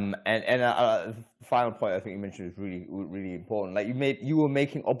 And final point I think you mentioned is really, really important. Like you were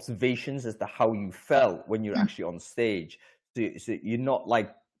making observations as to how you felt when you're actually on stage. So you're not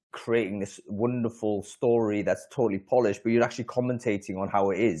like creating this wonderful story that's totally polished, but you're actually commentating on how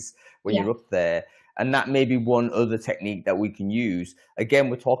it is when you're up there. And that may be one other technique that we can use. Again,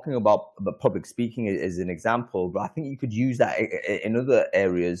 we're talking about public speaking as an example, but I think you could use that in other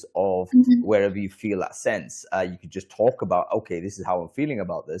areas of wherever you feel that sense. You could just talk about, okay, this is how I'm feeling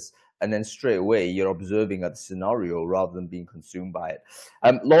about this. And then straight away, you're observing the scenario rather than being consumed by it.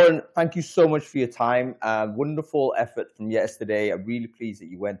 Lauren, thank you so much for your time. Wonderful effort from yesterday. I'm really pleased that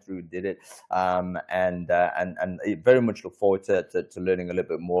you went through and did it. And very much look forward to learning a little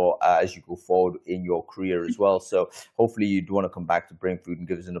bit more as you go forward in your career as well. So hopefully you'd want to come back to Brainfood and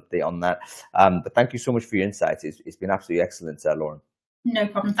give us an update on that. But thank you so much for your insights. It's been absolutely excellent, Lauren. No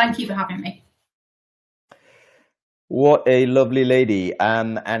problem. Thank you for having me. What a lovely lady.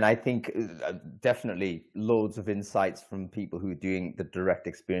 And I think definitely loads of insights from people who are doing the direct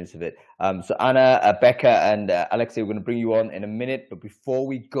experience of it. So Anna, Becca, and Alexei, we're going to bring you on in a minute. But before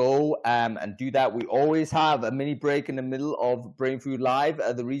we go and do that, we always have a mini break in the middle of Brainfood Live.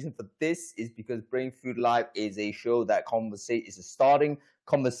 The reason for this is because Brainfood Live is a show that is starting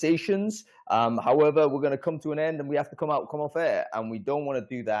conversations. However, we're going to come to an end and we have to come off air. And we don't want to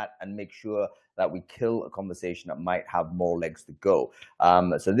do that and make sure that we kill a conversation that might have more legs to go.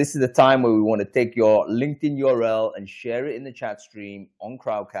 So this is the time where we want to take your LinkedIn URL and share it in the chat stream on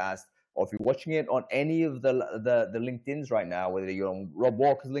Crowdcast, or if you're watching it on any of the LinkedIns right now, whether you're on Rob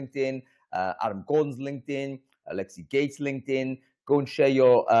Walker's LinkedIn, Adam Gordon's LinkedIn, Alexi Gates' LinkedIn, go and share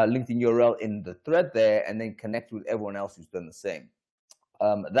your LinkedIn URL in the thread there, and then connect with everyone else who's done the same.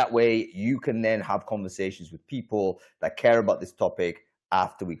 That way you can then have conversations with people that care about this topic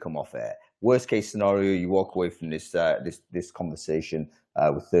after we come off air. Worst case scenario, you walk away from this conversation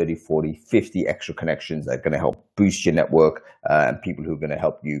with 30, 40, 50 extra connections that are going to help boost your network and people who are going to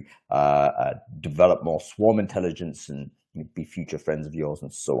help you develop more swarm intelligence and be future friends of yours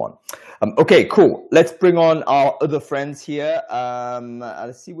and so on. Okay, cool. Let's bring on our other friends here.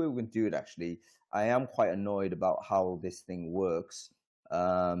 Let's see where we can do it, actually. I am quite annoyed about how this thing works.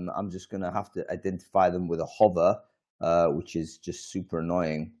 I'm just going to have to identify them with a hover, which is just super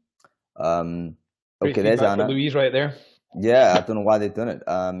annoying. Okay, there's Anna. Louise right there. Yeah, I don't know why they've done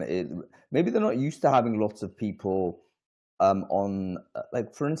it. Maybe they're not used to having lots of people on.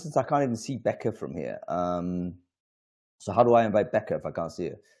 Like, for instance, I can't even see Becca from here. So how do I invite Becca if I can't see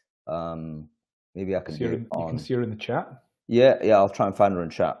her? Maybe I can do it on. You can see her in the chat. Yeah, I'll try and find her in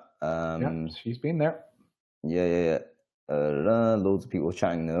chat. Yeah, she's been there. Yeah. Loads of people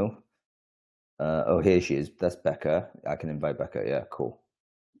chatting now. Oh, here she is. That's Becca. I can invite Becca. Yeah, cool.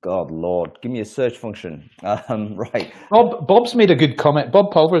 God, Lord, give me a search function. Right. Bob's made a good comment.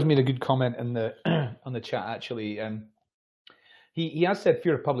 Bob Pulver's made a good comment in the on the chat, actually. He has said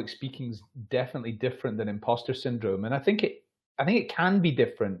fear of public speaking is definitely different than imposter syndrome, and I think it can be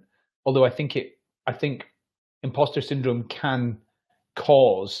different. Although I think imposter syndrome can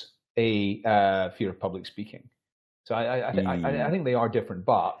cause a fear of public speaking. So I think they are different,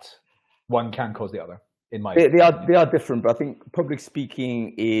 but one can cause the other. They are different, but I think public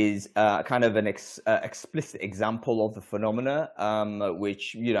speaking is kind of an explicit example of the phenomena,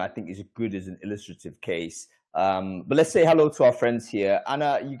 which I think is good as an illustrative case. But let's say hello to our friends here.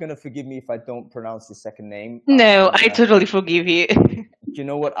 Anna, you're gonna forgive me if I don't pronounce your second name. No, I totally forgive you. Do you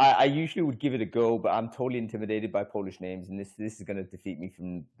know what? I usually would give it a go, but I'm totally intimidated by Polish names, and this is gonna defeat me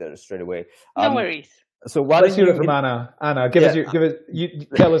from there straight away. No worries. So why Let's hear it from Anna. Anna, you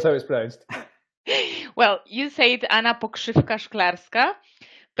tell us how it's pronounced. Well, you said Anna Pokrzywka-Szklarska,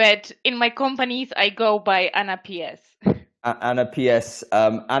 but in my companies I go by Anna PS. Anna PS.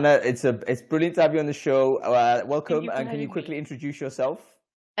 Anna, it's brilliant to have you on the show. Welcome, and can you quickly introduce yourself?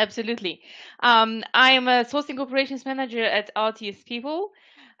 Absolutely. I am a sourcing operations manager at RTS People.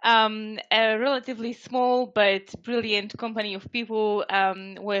 a relatively small but brilliant company of people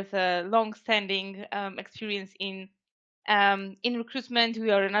with a long-standing experience in recruitment.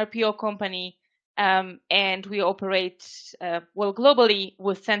 We are an RPO company, and we operate globally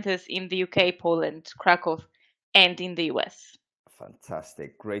with centers in the UK, Poland, Krakow, and in the US.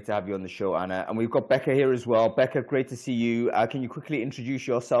 Fantastic. Great to have you on the show, Anna. And we've got Becca here as well. Becca, great to see you. Can you quickly introduce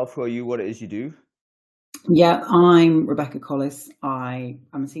yourself? Who are you? What it is you do? Yeah, I'm Rebecca Collis. I'm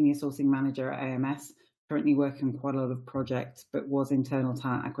a senior sourcing manager at AMS, currently working on quite a lot of projects, but was internal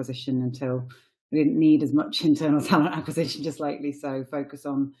talent acquisition until we didn't need as much internal talent acquisition, just lately. So focus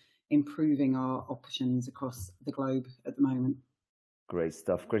on improving our options across the globe at the moment. Great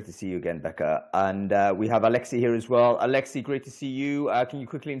stuff. Great to see you again, Becca. And we have Alexi here as well. Alexi, great to see you. Can you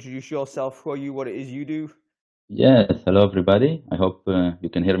quickly introduce yourself? Who are you? What it is you do? Yes, hello everybody. I hope you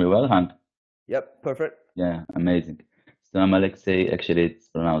can hear me well, Hank. Yep, perfect. Yeah, amazing. So I'm Alexei. Actually, it's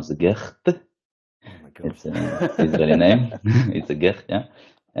pronounced Gecht. Oh my God. It's an Israeli name. It's a Gecht, yeah.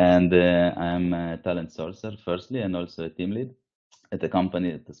 And I'm a talent sourcer, firstly, and also a team lead at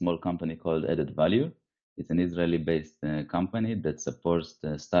a small company called Added Value. It's an Israeli-based company that supports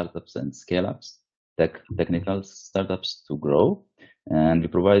startups and scale-ups, technical startups to grow. And we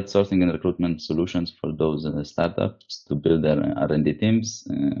provide sourcing and recruitment solutions for those startups to build their R&D teams,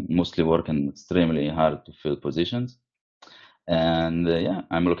 mostly working extremely hard to fill positions. And yeah,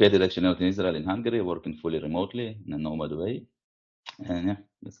 I'm located actually not in Israel, in Hungary, working fully remotely in a nomad way. And yeah,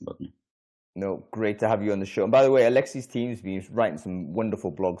 that's about me. No, great to have you on the show. And by the way, Alexi's team's been writing some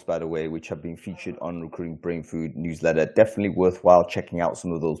wonderful blogs, by the way, which have been featured on Recruiting Brainfood newsletter. Definitely worthwhile checking out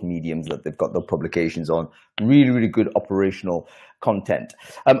some of those mediums that they've got their publications on. Really, really good operational content.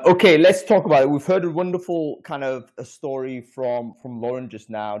 Okay, let's talk about it. We've heard a wonderful kind of a story from Lauren just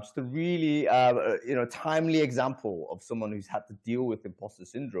now, just a really timely example of someone who's had to deal with imposter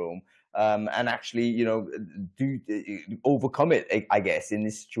syndrome and actually do overcome it, I guess, in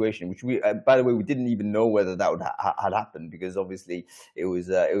this situation, which we by the way, we didn't even know whether that would had happened, because obviously it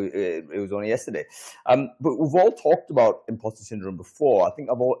was only yesterday. But we've all talked about imposter syndrome before. I think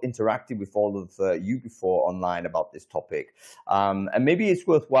I've all interacted with all of you before online about this topic. And maybe it's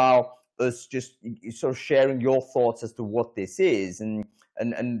worthwhile us just sort of sharing your thoughts as to what this is and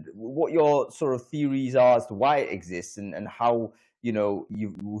what your sort of theories are as to why it exists and how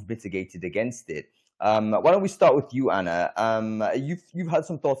you've mitigated against it. Why don't we start with you, Anna? You've had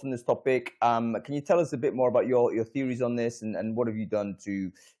some thoughts on this topic. Can you tell us a bit more about your theories on this and what have you done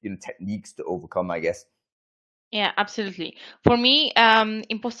to techniques to overcome, I guess? Yeah, absolutely. For me,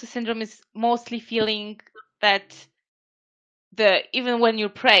 imposter syndrome is mostly feeling that even when you're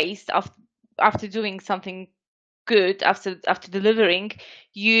praised after doing something good, after delivering,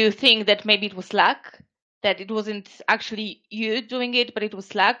 you think that maybe it was luck, that it wasn't actually you doing it, but it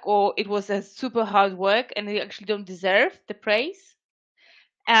was luck, or it was a super hard work and you actually don't deserve the praise.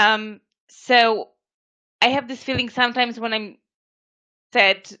 So I have this feeling sometimes when I'm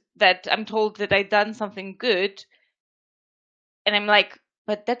told that I've done something good, and I'm like,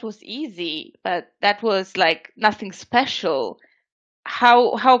 but that was easy, but that was like nothing special.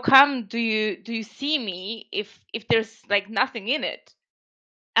 How come do you see me if there's like nothing in it?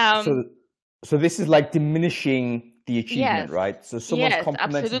 So this is like diminishing the achievement, yes, right? So someone's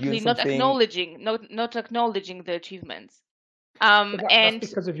complimented absolutely, you on something. not acknowledging the achievements. That's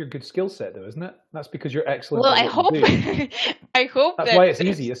because of your good skill set, though, isn't it? That's because you're excellent. Well, at what you do. I hope that's why it's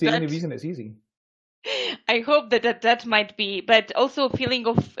easy. It's the only reason it's easy. I hope that might be, but also a feeling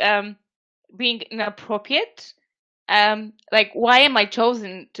of being inappropriate. Like, why am I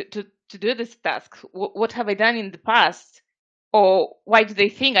chosen to do this task? What have I done in the past? Or why do they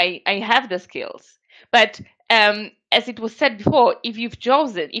think I have the skills? But as it was said before, if you've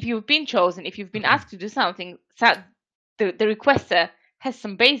been chosen, if you've been asked to do something, the requester has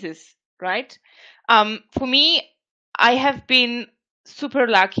some basis, right? For me, I have been super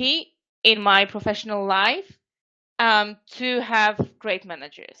lucky in my professional life to have great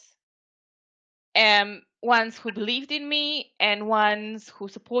managers. Ones who believed in me, and ones who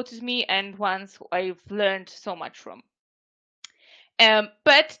supported me, and ones who I've learned so much from.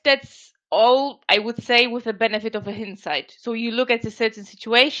 But that's all, I would say, with the benefit of a hindsight. So you look at a certain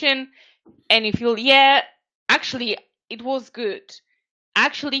situation and you feel, yeah, actually it was good.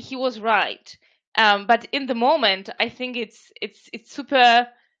 Actually, he was right. But in the moment, I think it's super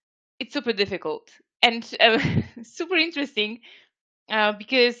difficult and super interesting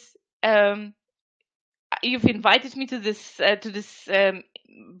because you've invited me to this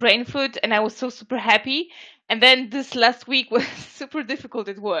Brainfood, and I was so super happy. And then this last week was super difficult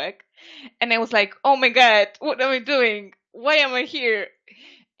at work, and I was like, oh my god, what am I doing? Why am I here?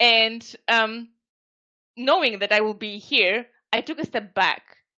 And knowing that I will be here, I took a step back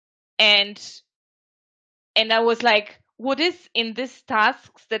and I was like, what is in these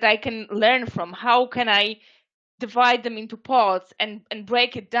tasks that I can learn from? How can I divide them into parts and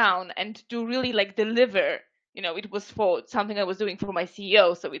break it down and do really like deliver? You know, it was for something I was doing for my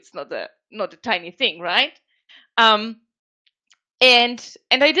CEO, so it's not a tiny thing, right? And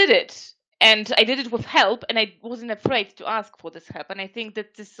I did it. And I did it with help, and I wasn't afraid to ask for this help. And I think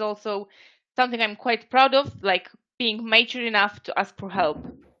that this is also something I'm quite proud of, like being mature enough to ask for help.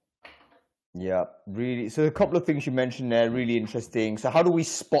 Yeah, really. So a couple of things you mentioned there, really interesting. So how do we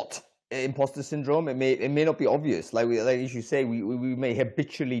spot imposter syndrome? It may not be obvious. Like as you say, we may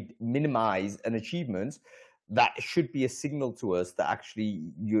habitually minimize an achievement that should be a signal to us that actually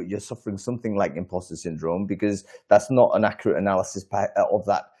you're suffering something like imposter syndrome, because that's not an accurate analysis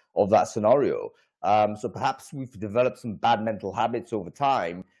of that scenario. So perhaps we've developed some bad mental habits over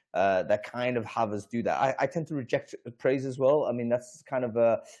time that kind of have us do that. I tend to reject praise as well. I mean, that's kind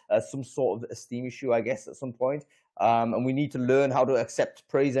of some sort of esteem issue, I guess, at some point. And we need to learn how to accept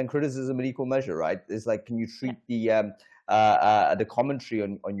praise and criticism in equal measure, right? It's like, can you treat the commentary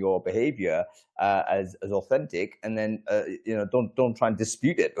on your behavior as authentic, and then don't try and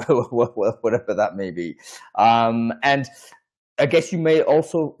dispute it, whatever that may be. And I guess you may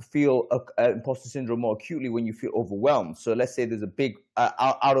also feel imposter syndrome more acutely when you feel overwhelmed. So let's say there's a big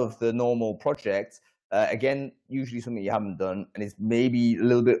out of the normal project, again, usually something you haven't done, and it's maybe a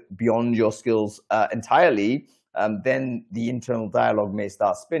little bit beyond your skills entirely. Then the internal dialogue may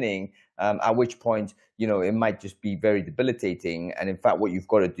start spinning, at which point, it might just be very debilitating. And in fact, what you've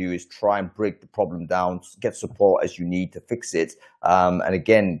got to do is try and break the problem down, get support as you need to fix it. And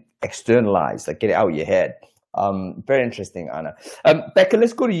again, externalize, like get it out of your head. Very interesting, Anna. Becca,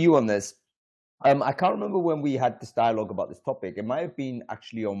 let's go to you on this. I can't remember when we had this dialogue about this topic. It might have been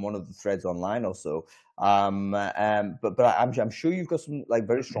actually on one of the threads online or so. But I'm sure you've got some like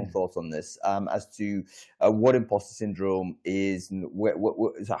very strong thoughts on this as to what imposter syndrome is and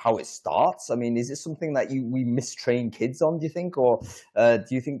how it starts. I mean, is it something that we mistrain kids on? Do you think, or do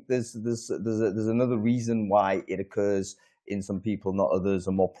you think there's another reason why it occurs in some people, not others,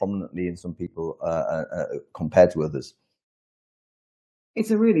 or more prominently in some people compared to others? It's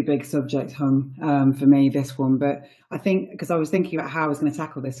a really big subject, Hung, for me, this one. But I think, because I was thinking about how I was going to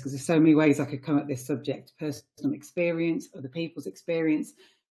tackle this, because there's so many ways I could come at this subject: personal experience, other people's experience.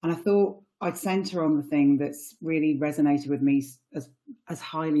 And I thought I'd centre on the thing that's really resonated with me as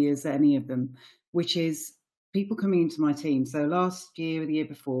highly as any of them, which is people coming into my team. So last year or the year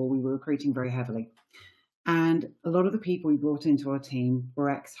before, we were recruiting very heavily. And a lot of the people we brought into our team were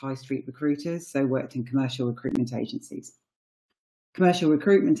ex-high street recruiters, so worked in commercial recruitment agencies. Commercial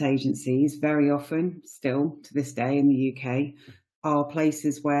recruitment agencies, very often, still to this day in the UK, are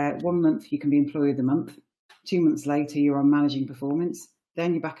places where 1 month you can be employee of the month, 2 months later you're on managing performance,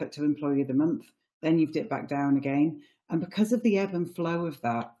 then you're back up to employee of the month, then you've dipped back down again. And because of the ebb and flow of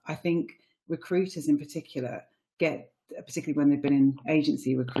that, I think recruiters in particular particularly when they've been in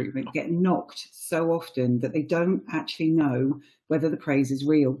agency recruitment, get knocked so often that they don't actually know whether the praise is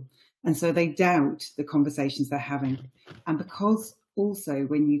real. And so they doubt the conversations they're having. And because also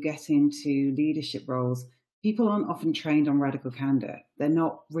when you get into leadership roles, people aren't often trained on radical candor. They're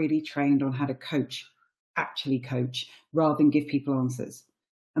not really trained on how to actually coach, rather than give people answers.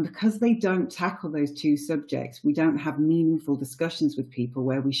 And because they don't tackle those two subjects, we don't have meaningful discussions with people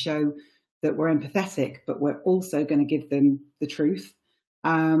where we show that we're empathetic, but we're also going to give them the truth.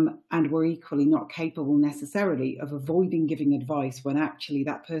 And we're equally not capable necessarily of avoiding giving advice when actually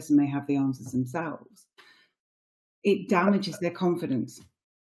that person may have the answers themselves. It damages their confidence.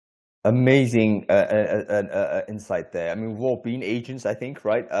 Amazing insight there. I mean, we've all been agents, I think,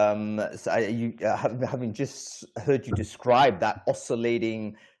 right? So having just heard you describe that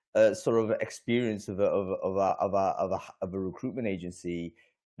oscillating sort of experience of a recruitment agency,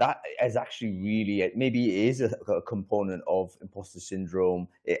 that is actually really, maybe it is a component of imposter syndrome.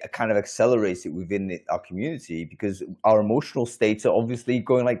 It kind of accelerates it within our community because our emotional states are obviously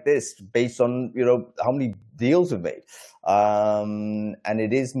going like this based on, how many deals we've made. And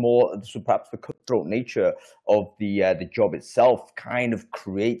it is more, so perhaps the cutthroat nature of the job itself kind of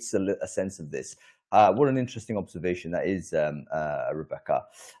creates a sense of this. What an interesting observation that is, Rebecca.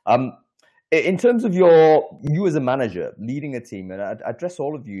 In terms of you as a manager leading a team, and I address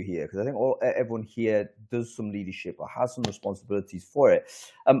all of you here because I think everyone here does some leadership or has some responsibilities for it.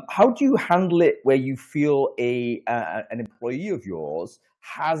 How do you handle it where you feel an employee of yours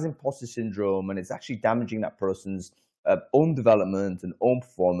has imposter syndrome and it's actually damaging that person's own development and own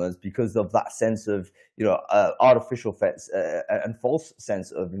performance because of that sense of, artificial and false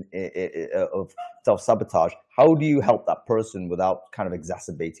sense of self-sabotage. How do you help that person without kind of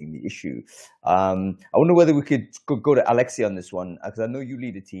exacerbating the issue? I wonder whether we could go to Alexi on this one, because I know you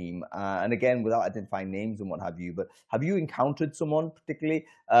lead a team, and again, without identifying names and what have you, but have you encountered someone particularly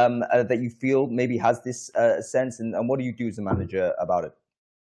that you feel maybe has this sense, and what do you do as a manager about it?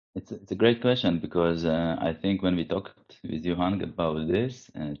 It's a great question, because I think when we talked with Johan about this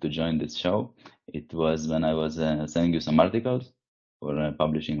to join this show, it was when I was sending you some articles for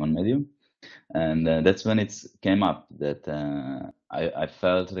publishing on Medium, and that's when it came up that I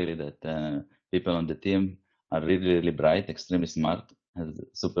felt really that people on the team are really, really bright, extremely smart, has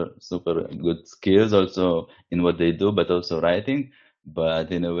super good skills also in what they do, but also writing,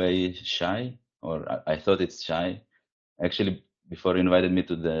 but in a way shy, or I thought it's shy. Actually, before you invited me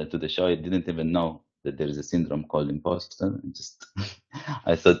to the show, I didn't even know that there is a syndrome called imposter. Just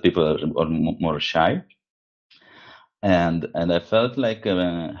I thought people are more shy, and I felt like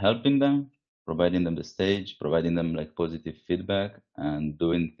helping them, providing them the stage, providing them like positive feedback, and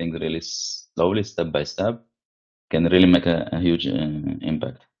doing things really slowly, step by step, can really make a huge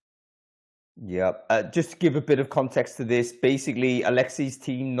impact. Yeah, just to give a bit of context to this, basically Alexi's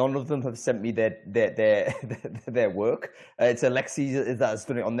team, none of them have sent me their work. It's Alexi that's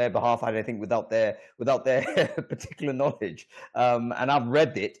done it on their behalf, I think, without their particular knowledge. And I've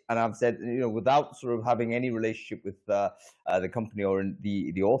read it, and I've said, without sort of having any relationship with the company or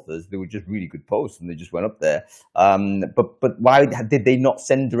the authors, they were just really good posts, and they just went up there. But why did they not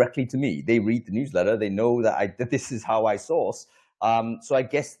send directly to me? They read the newsletter, they know that this is how I source. So I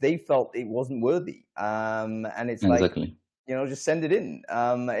guess they felt it wasn't worthy. And it's exactly. Like, just send it in.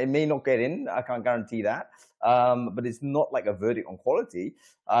 It may not get in. I can't guarantee that. But it's not like a verdict on quality.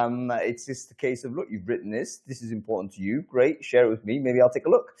 It's just a case of, look, you've written this. This is important to you. Great. Share it with me. Maybe I'll take a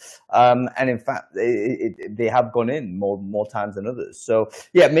look. And in fact, they have gone in more times than others. So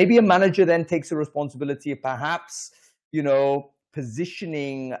yeah, maybe a manager then takes a responsibility of perhaps,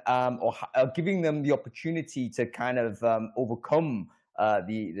 positioning or giving them the opportunity to kind of overcome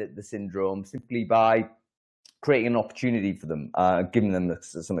the syndrome simply by creating an opportunity for them, giving them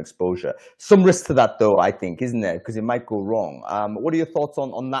some exposure. Some risk to that, though, I think, isn't there? Because it might go wrong. What are your thoughts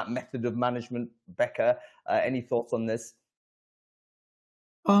on that method of management, Becca? Any thoughts on this?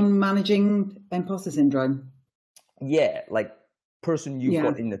 On managing imposter syndrome? Yeah, like person you've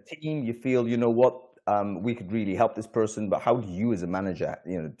got in the team, you feel, what, we could really help this person, but how do you as a manager,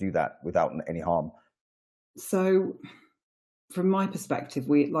 do that without any harm? So from my perspective,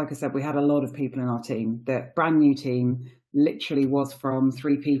 like I said, we had a lot of people in our team. The brand new team literally was from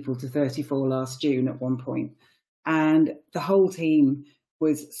 3 people to 34 last June at one point. And the whole team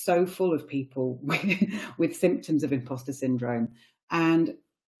was so full of people with symptoms of imposter syndrome. And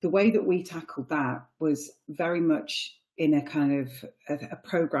the way that we tackled that was very much in a kind of a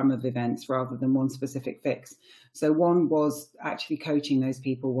program of events rather than one specific fix. So one was actually coaching those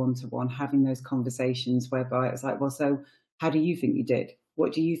people one-to-one, having those conversations whereby it's like, well, so how do you think you did?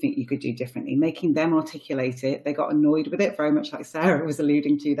 What do you think you could do differently? Making them articulate it. They got annoyed with it, very much like Sarah was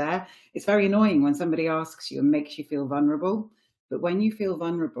alluding to there. It's very annoying when somebody asks you and makes you feel vulnerable. But when you feel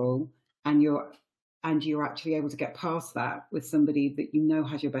vulnerable and you're actually able to get past that with somebody that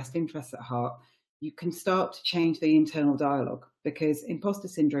has your best interests at heart, you can start to change the internal dialogue. Because imposter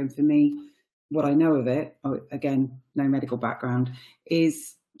syndrome, for me, what I know of it, again, no medical background,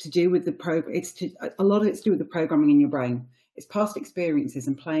 is to do with a lot of it's to do with the programming in your brain. It's past experiences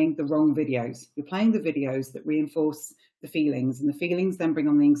and playing the wrong videos. You're playing the videos that reinforce the feelings, and the feelings then bring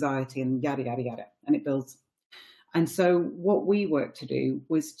on the anxiety and yada, yada, yada, and it builds. And so what we worked to do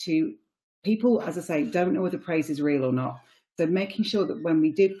was people, as I say, don't know whether praise is real or not. So making sure that when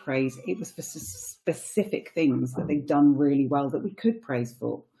we did praise, it was for specific things that they'd done really well that we could praise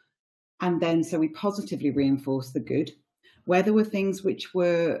for. And then so we positively reinforced the good. Where there were things which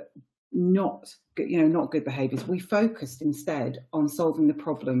were not good behaviours, we focused instead on solving the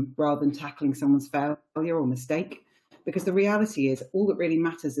problem rather than tackling someone's failure or mistake. Because the reality is all that really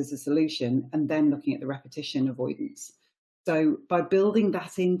matters is a solution and then looking at the repetition avoidance. So by building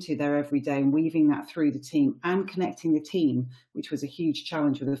that into their everyday and weaving that through the team and connecting the team, which was a huge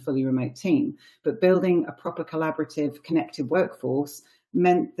challenge with a fully remote team, but building a proper collaborative, connected workforce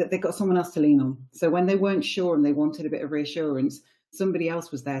meant that they got someone else to lean on. So when they weren't sure and they wanted a bit of reassurance, somebody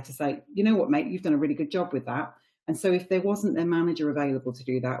else was there to say, you know what, mate, you've done a really good job with that. And so if there wasn't their manager available to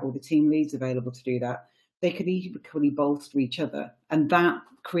do that or the team leads available to do that, they could equally bolster each other. And that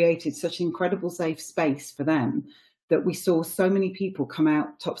created such an incredible safe space for them that we saw so many people come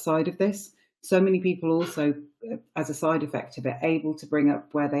out top side of this. so many people also, as a side effect of it, able to bring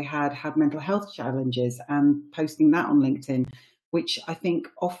up where they had mental health challenges and posting that on LinkedIn, which I think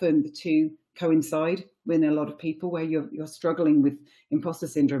often the two coincide with a lot of people, where you're struggling with imposter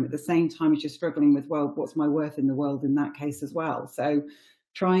syndrome at the same time as you're struggling with, well, what's my worth in the world in that case as well. So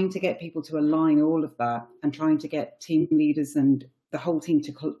trying to get people to align all of that and trying to get team leaders and the whole team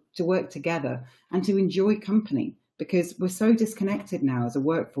to work together and to enjoy company, because we're so disconnected now as a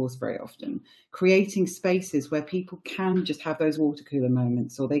workforce very often. Creating spaces where people can just have those water cooler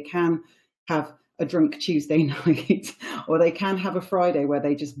moments, or they can have a drunk Tuesday night, or they can have a Friday where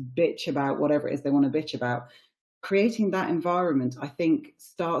they just bitch about whatever it is they want to bitch about. Creating that environment, I think,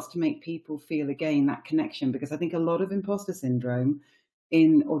 starts to make people feel again that connection, because I think a lot of imposter syndrome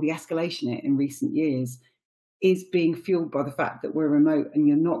or the escalation in recent years is being fueled by the fact that we're remote and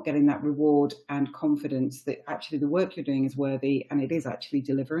you're not getting that reward and confidence that actually the work you're doing is worthy and it is actually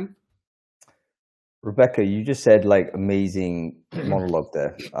delivering. Rebecca, you just said like amazing monologue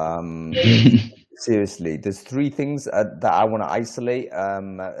there. Seriously, there's three things that I want to isolate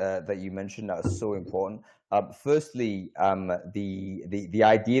that you mentioned that are so important. Firstly, the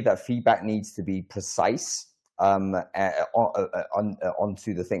idea that feedback needs to be precise onto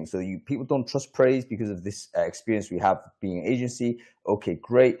the thing. So people don't trust praise because of this experience we have being an agency. Okay,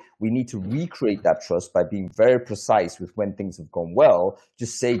 great. We need to recreate that trust by being very precise with when things have gone well.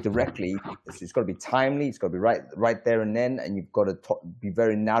 Just say directly. It's got to be timely. It's got to be right there and then. And you've got to be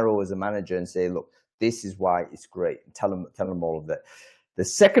very narrow as a manager and say, look, this is why it's great. Tell them all of that. The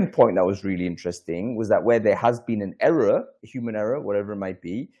second point that was really interesting was that where there has been an error, a human error, whatever it might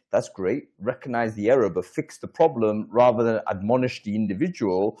be, that's great. Recognize the error, but fix the problem rather than admonish the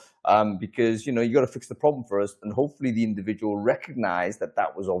individual, because you got to fix the problem first, and hopefully the individual recognize that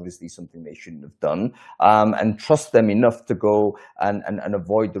was obviously something they shouldn't have done, and trust them enough to go and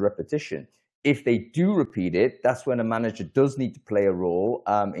avoid the repetition. If they do repeat it, that's when a manager does need to play a role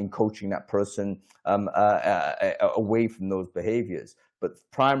in coaching that person away from those behaviors. But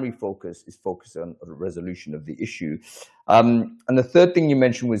primary focus is focused on the resolution of the issue. And the third thing you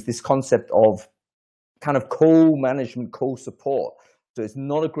mentioned was this concept of kind of co-management, co-support. So it's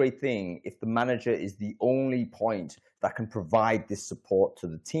not a great thing if the manager is the only point that can provide this support to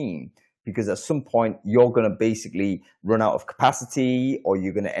the team, because at some point you're going to basically run out of capacity, or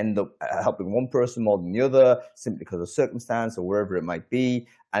you're going to end up helping one person more than the other simply because of circumstance or wherever it might be.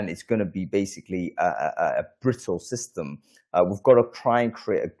 And it's going to be basically a brittle system. We've got to try and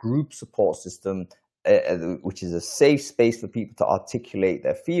create a group support system, which is a safe space for people to articulate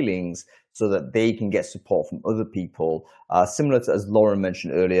their feelings so that they can get support from other people. Similar to, as Lauren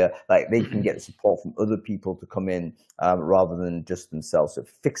mentioned earlier, like they can get support from other people to come in rather than just themselves. So it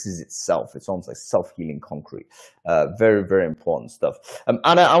fixes itself. It's almost like self-healing concrete. Very, very important stuff.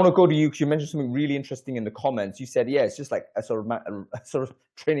 Anna, I want to go to you because you mentioned something really interesting in the comments. You said, yeah, it's just like a sort of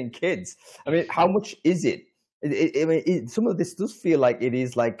training kids. I mean, how much is it? Some of this does feel like it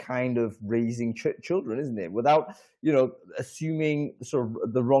is like kind of raising children, isn't it? Without, assuming sort of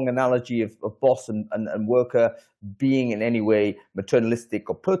the wrong analogy of boss and worker being in any way maternalistic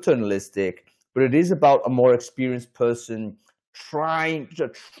or paternalistic, but it is about a more experienced person training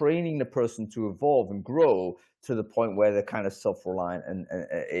the person to evolve and grow to the point where they're kind of self-reliant and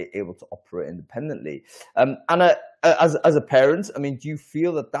able to operate independently. Anna, as a parent, I mean, do you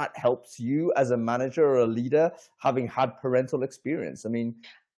feel that helps you as a manager or a leader, having had parental experience? I mean,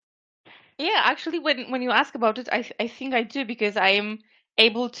 yeah, actually, when you ask about it, I think I do, because I am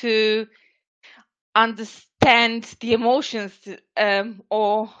able to understand the emotions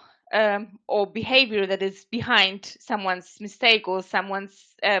or behavior that is behind someone's mistake or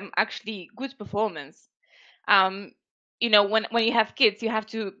someone's actually good performance. When you have kids, you have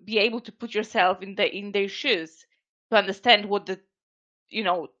to be able to put yourself in their shoes to understand what the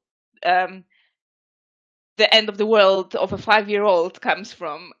end of the world of a 5-year-old comes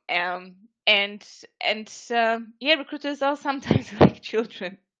from. Recruiters are sometimes like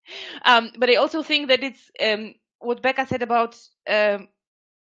children. But I also think that it's what Becca said about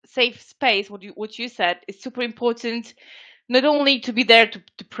safe space. What you said is super important. Not only to be there to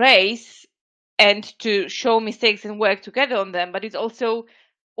praise and to show mistakes and work together on them, but it's also,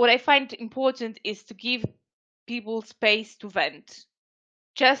 what I find important is to give people space to vent,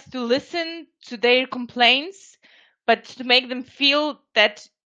 just to listen to their complaints, but to make them feel that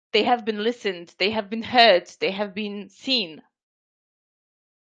they have been listened, they have been heard, they have been seen.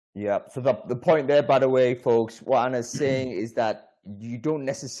 Yeah, so the point there, by the way, folks, what Anna's saying is that you don't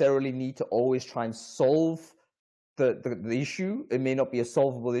necessarily need to always try and solve the issue. It may not be a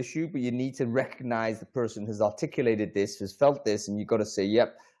solvable issue, but you need to recognize the person has articulated this, has felt this, and you've got to say,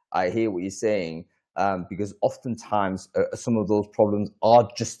 yep, I hear what you're saying, because oftentimes some of those problems are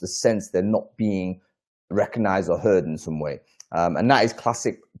just the sense they're not being recognized or heard in some way. And that is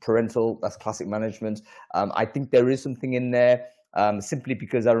classic parental, that's classic management. I think there is something in there, simply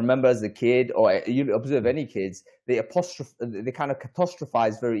because I remember as a kid, or you observe any kids, they kind of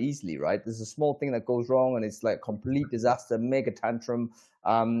catastrophize very easily, right? There's a small thing that goes wrong and it's like complete disaster, mega tantrum.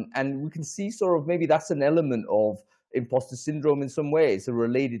 And we can see sort of maybe that's an element of imposter syndrome in some way. It's a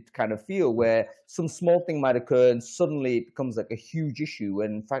related kind of feel where some small thing might occur and suddenly it becomes like a huge issue,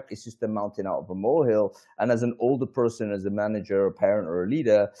 when in fact it's just a mountain out of a molehill. And as an older person, as a manager, a parent, or a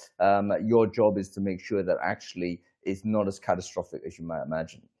leader, your job is to make sure that actually it's not as catastrophic as you might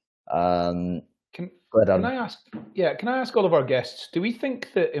imagine. Can I ask all of our guests, do we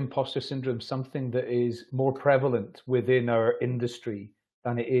think that imposter syndrome is something that is more prevalent within our industry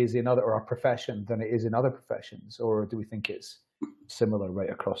than it is in our profession than it is in other professions, or do we think it's similar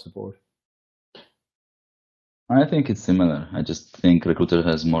right across the board? I think it's similar. I just think recruiter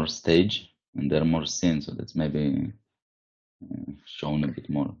has more stage and they're more seen, so that's maybe shown a bit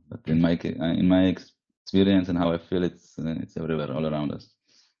more. But in my experience and how I feel, it's everywhere, all around us.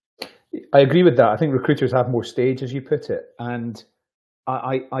 I agree with that. I think recruiters have more stage, as you put it, and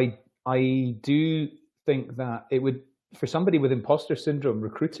I do think that it would, for somebody with imposter syndrome,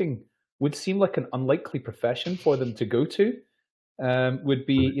 recruiting would seem like an unlikely profession for them to go to. Would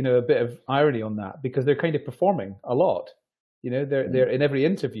be, a bit of irony on that, because they're kind of performing a lot. They're in every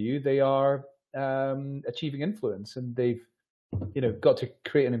interview, they are achieving influence, and they've, got to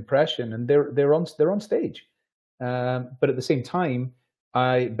create an impression, and they're on stage. But at the same time,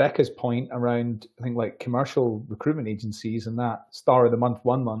 Becca's point around, I think, like commercial recruitment agencies and that star of the month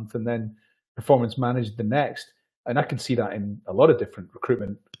one month and then performance managed the next. And I can see that in a lot of different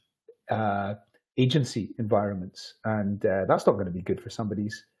recruitment agency environments, and that's not going to be good for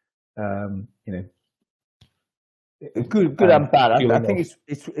somebody's, good and bad. I think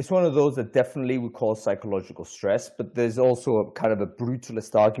it's one of those that definitely would cause psychological stress, but there's also a kind of a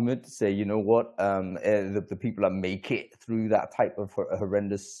brutalist argument to say, you know what, the people that make it through that type of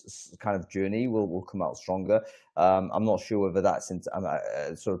horrendous kind of journey will come out stronger. I'm not sure whether that's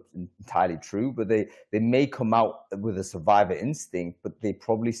sort of entirely true, but they may come out with a survivor instinct, but they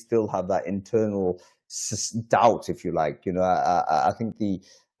probably still have that internal doubt, if you like. I think the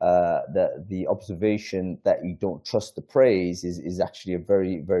observation that you don't trust the praise is actually a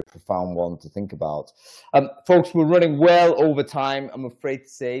very, very profound one to think about. Folks, we're running well over time, I'm afraid to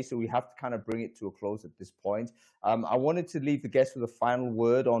say, so we have to kind of bring it to a close at this point. I wanted to leave the guests with a final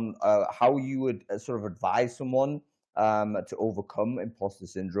word on how you would sort of advise someone to overcome imposter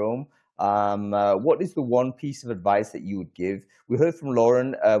syndrome. What is the one piece of advice that you would give? We heard from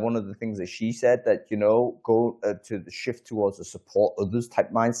Lauren, one of the things that she said, that, go to the shift towards a support others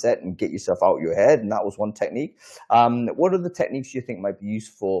type mindset and get yourself out of your head. And that was one technique. What other techniques do you think might be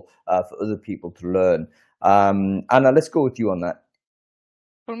useful for other people to learn? Anna, let's go with you on that.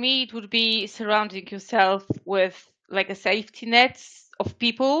 For me, it would be surrounding yourself with like a safety net of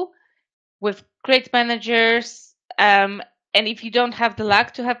people, with great managers. And if you don't have the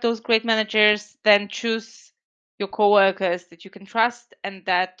luck to have those great managers, then choose your coworkers that you can trust and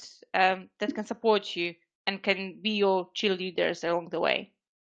that can support you and can be your cheerleaders along the way.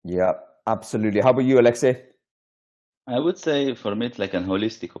 Yeah, absolutely. How about you, Alexei? I would say for me, it's like a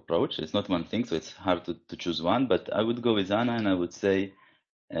holistic approach. It's not one thing, so it's hard to choose one, but I would go with Anna and I would say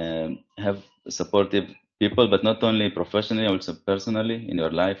have supportive people, but not only professionally, also personally in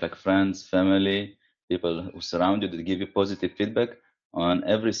your life, like friends, family, people who surround you, that give you positive feedback on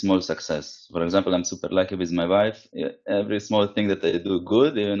every small success. For example, I'm super lucky with my wife. Every small thing that I do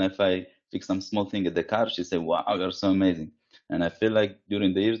good, even if I fix some small thing at the car, she say, wow, you're so amazing. And I feel like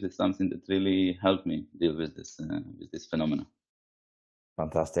during the years, it's something that really helped me deal with this phenomenon.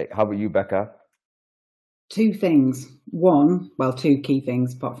 Fantastic. How about you, Becca? Two key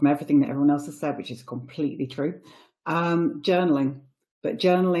things, apart from everything that everyone else has said, which is completely true. Journaling. But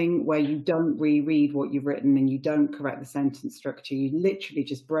journaling where you don't reread what you've written and you don't correct the sentence structure. You literally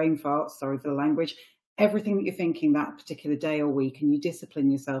just brain fart, sorry for the language, everything that you're thinking that particular day or week, and you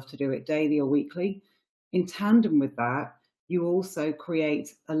discipline yourself to do it daily or weekly. In tandem with that, you also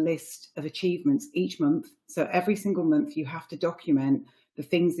create a list of achievements each month. So every single month you have to document the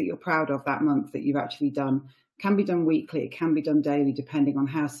things that you're proud of that month that you've actually done. It can be done weekly, it can be done daily, depending on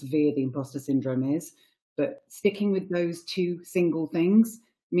how severe the imposter syndrome is. But sticking with those two single things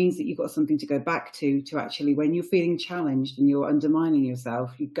means that you've got something to go back to actually, when you're feeling challenged and you're undermining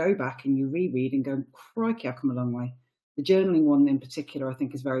yourself, you go back and you reread and go, crikey, I've come a long way. The journaling one in particular, I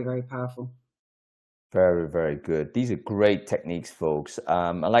think, is very, very powerful. Very, very good. These are great techniques, folks.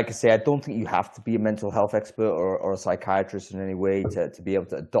 And like I say, I don't think you have to be a mental health expert or a psychiatrist in any way to be able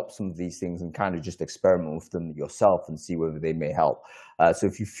to adopt some of these things and kind of just experiment with them yourself and see whether they may help. So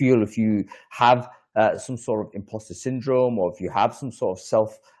if you have some sort of imposter syndrome, or if you have some sort of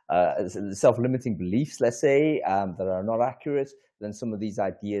self-limiting beliefs, let's say, that are not accurate, then some of these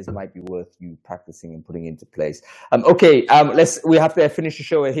ideas might be worth you practicing and putting into place. Okay, we have to finish the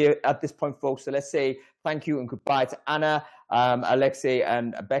show here at this point, folks. So let's say thank you and goodbye to Anna, Alexei,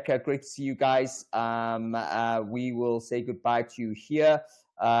 and Becca. Great to see you guys. We will say goodbye to you here.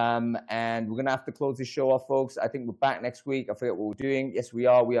 And we're gonna have to close this show off, folks. I think we're back next week. I forget what we're doing. Yes, we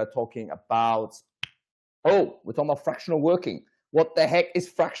are. We are talking about, we're talking about fractional working. What the heck is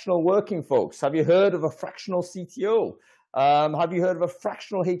fractional working, folks? Have you heard of a fractional CTO? Have you heard of a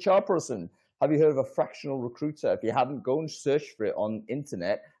fractional HR person? Have you heard of a fractional recruiter? If you haven't, go and search for it on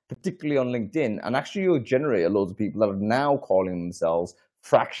internet, particularly on LinkedIn, and actually you'll generate loads of people that are now calling themselves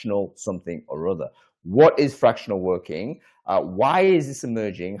fractional something or other. What is fractional working? Why is this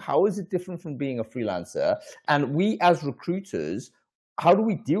emerging? How is it different from being a freelancer? And we as recruiters, how do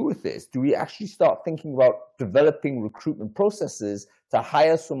we deal with this? Do we actually start thinking about developing recruitment processes to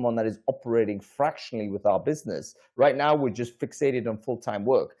hire someone that is operating fractionally with our business? Right now, we're just fixated on full-time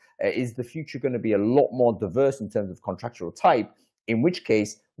work. Is the future going to be a lot more diverse in terms of contractual type? In which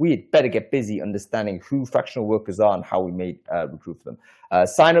case, we had better get busy understanding who fractional workers are and how we may recruit them.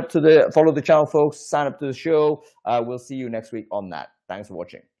 Follow the channel, folks. Sign up to the show. We'll see you next week on that. Thanks for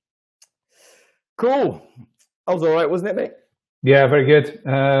watching. Cool. That was all right, wasn't it, mate? Yeah, very good.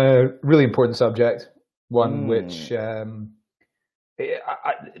 Really important subject. One which, to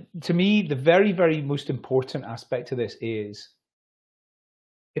me, the very, very most important aspect of this is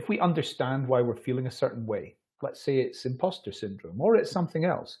if we understand why we're feeling a certain way, let's say it's imposter syndrome or it's something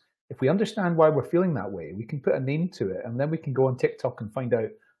else. If we understand why we're feeling that way, we can put a name to it, and then we can go on TikTok and find out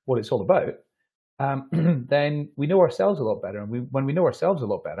what it's all about. Then we know ourselves a lot better. And when we know ourselves a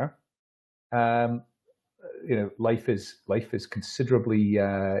lot better, life is considerably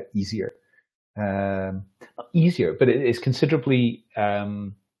easier. Not easier, but it is considerably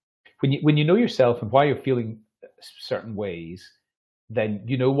when you know yourself and why you're feeling certain ways, then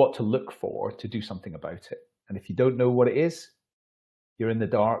you know what to look for to do something about it. And if you don't know what it is, you're in the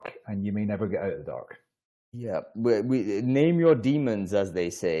dark and you may never get out of the dark. Yeah, we name your demons, as they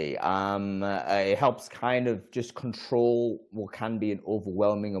say. It helps kind of just control what can be an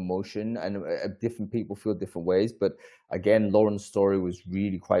overwhelming emotion, and different people feel different ways. But again, Lauren's story was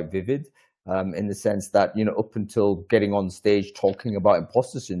really quite vivid, in the sense that, up until getting on stage talking about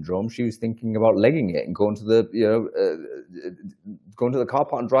imposter syndrome, she was thinking about legging it and going to the car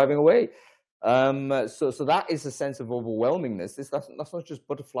park and driving away. So that is a sense of overwhelmingness. That's not just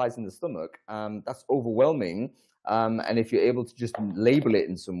butterflies in the stomach. That's overwhelming. And if you're able to just label it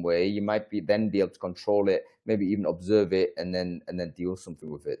in some way, you might then be able to control it, maybe even observe it, and then deal something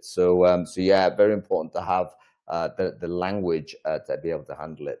with it. So yeah, very important to have the language to be able to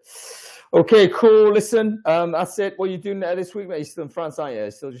handle it. Okay, cool. Listen, that's it. What are you doing this week, mate? You're still in France, aren't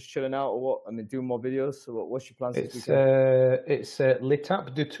you? Still just chilling out, or what? I mean, doing more videos. So what's your plans this weekend? It's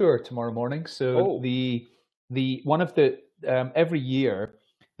L'Etape du Tour tomorrow morning. So the one of the every year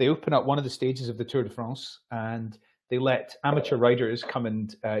they open up one of the stages of the Tour de France, and they let amateur riders come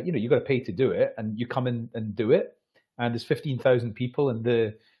and you got to pay to do it, and you come in and do it. And there's 15,000 people, and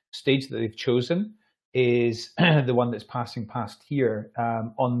the stage that they've chosen is the one that's passing past here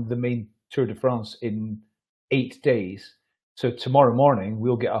on the main Tour de France in 8 days. So tomorrow morning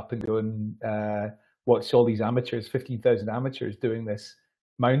we'll get up and go and watch all these amateurs, 15,000 amateurs doing this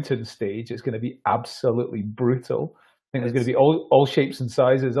mountain stage. It's going to be absolutely brutal. I think there's going to be all shapes and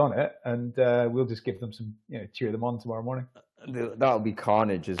sizes on it, and we'll just give them some, cheer them on tomorrow morning. That'll be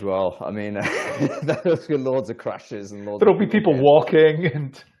carnage as well. I mean, there'll be loads of crashes and there'll be people walking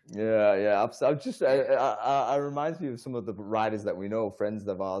and. Yeah. I'm just. I reminds me of some of the riders that we know, friends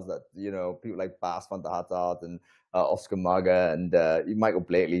of ours that people like Bas van der Hartard and Oscar Maga and Michael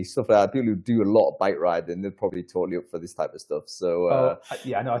Blakely, stuff like that. People who do a lot of bike riding, they're probably totally up for this type of stuff. So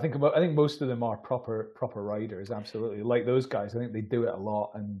yeah, no, I think most of them are proper riders. Absolutely, like those guys. I think they do it a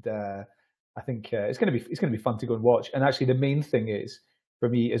lot, and I think it's going to be fun to go and watch. And actually, the main thing for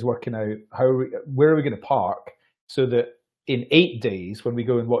me is working out where are we going to park so that in 8 days, when we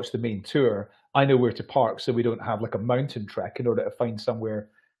go and watch the main tour, I know where to park, so we don't have like a mountain trek in order to find somewhere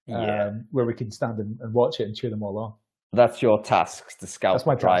where we can stand and watch it and cheer them all on. That's your task, to scout That's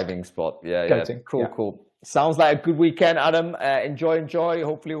my driving spot. Yeah, Scouting. Yeah. Cool, Yeah. Cool. Sounds like a good weekend, Adam. Enjoy.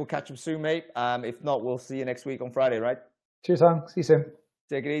 Hopefully we'll catch up soon, mate. If not, we'll see you next week on Friday, right? Cheers, Hang. See you soon.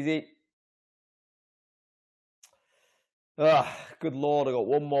 Take it easy. Good Lord, I got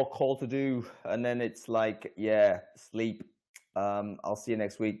one more call to do, and then it's like, yeah, sleep. I'll see you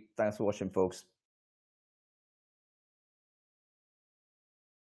next week. Thanks for watching, folks.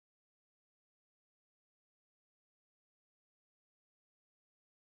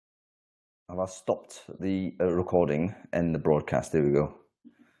 Have I stopped the recording and the broadcast? There we go.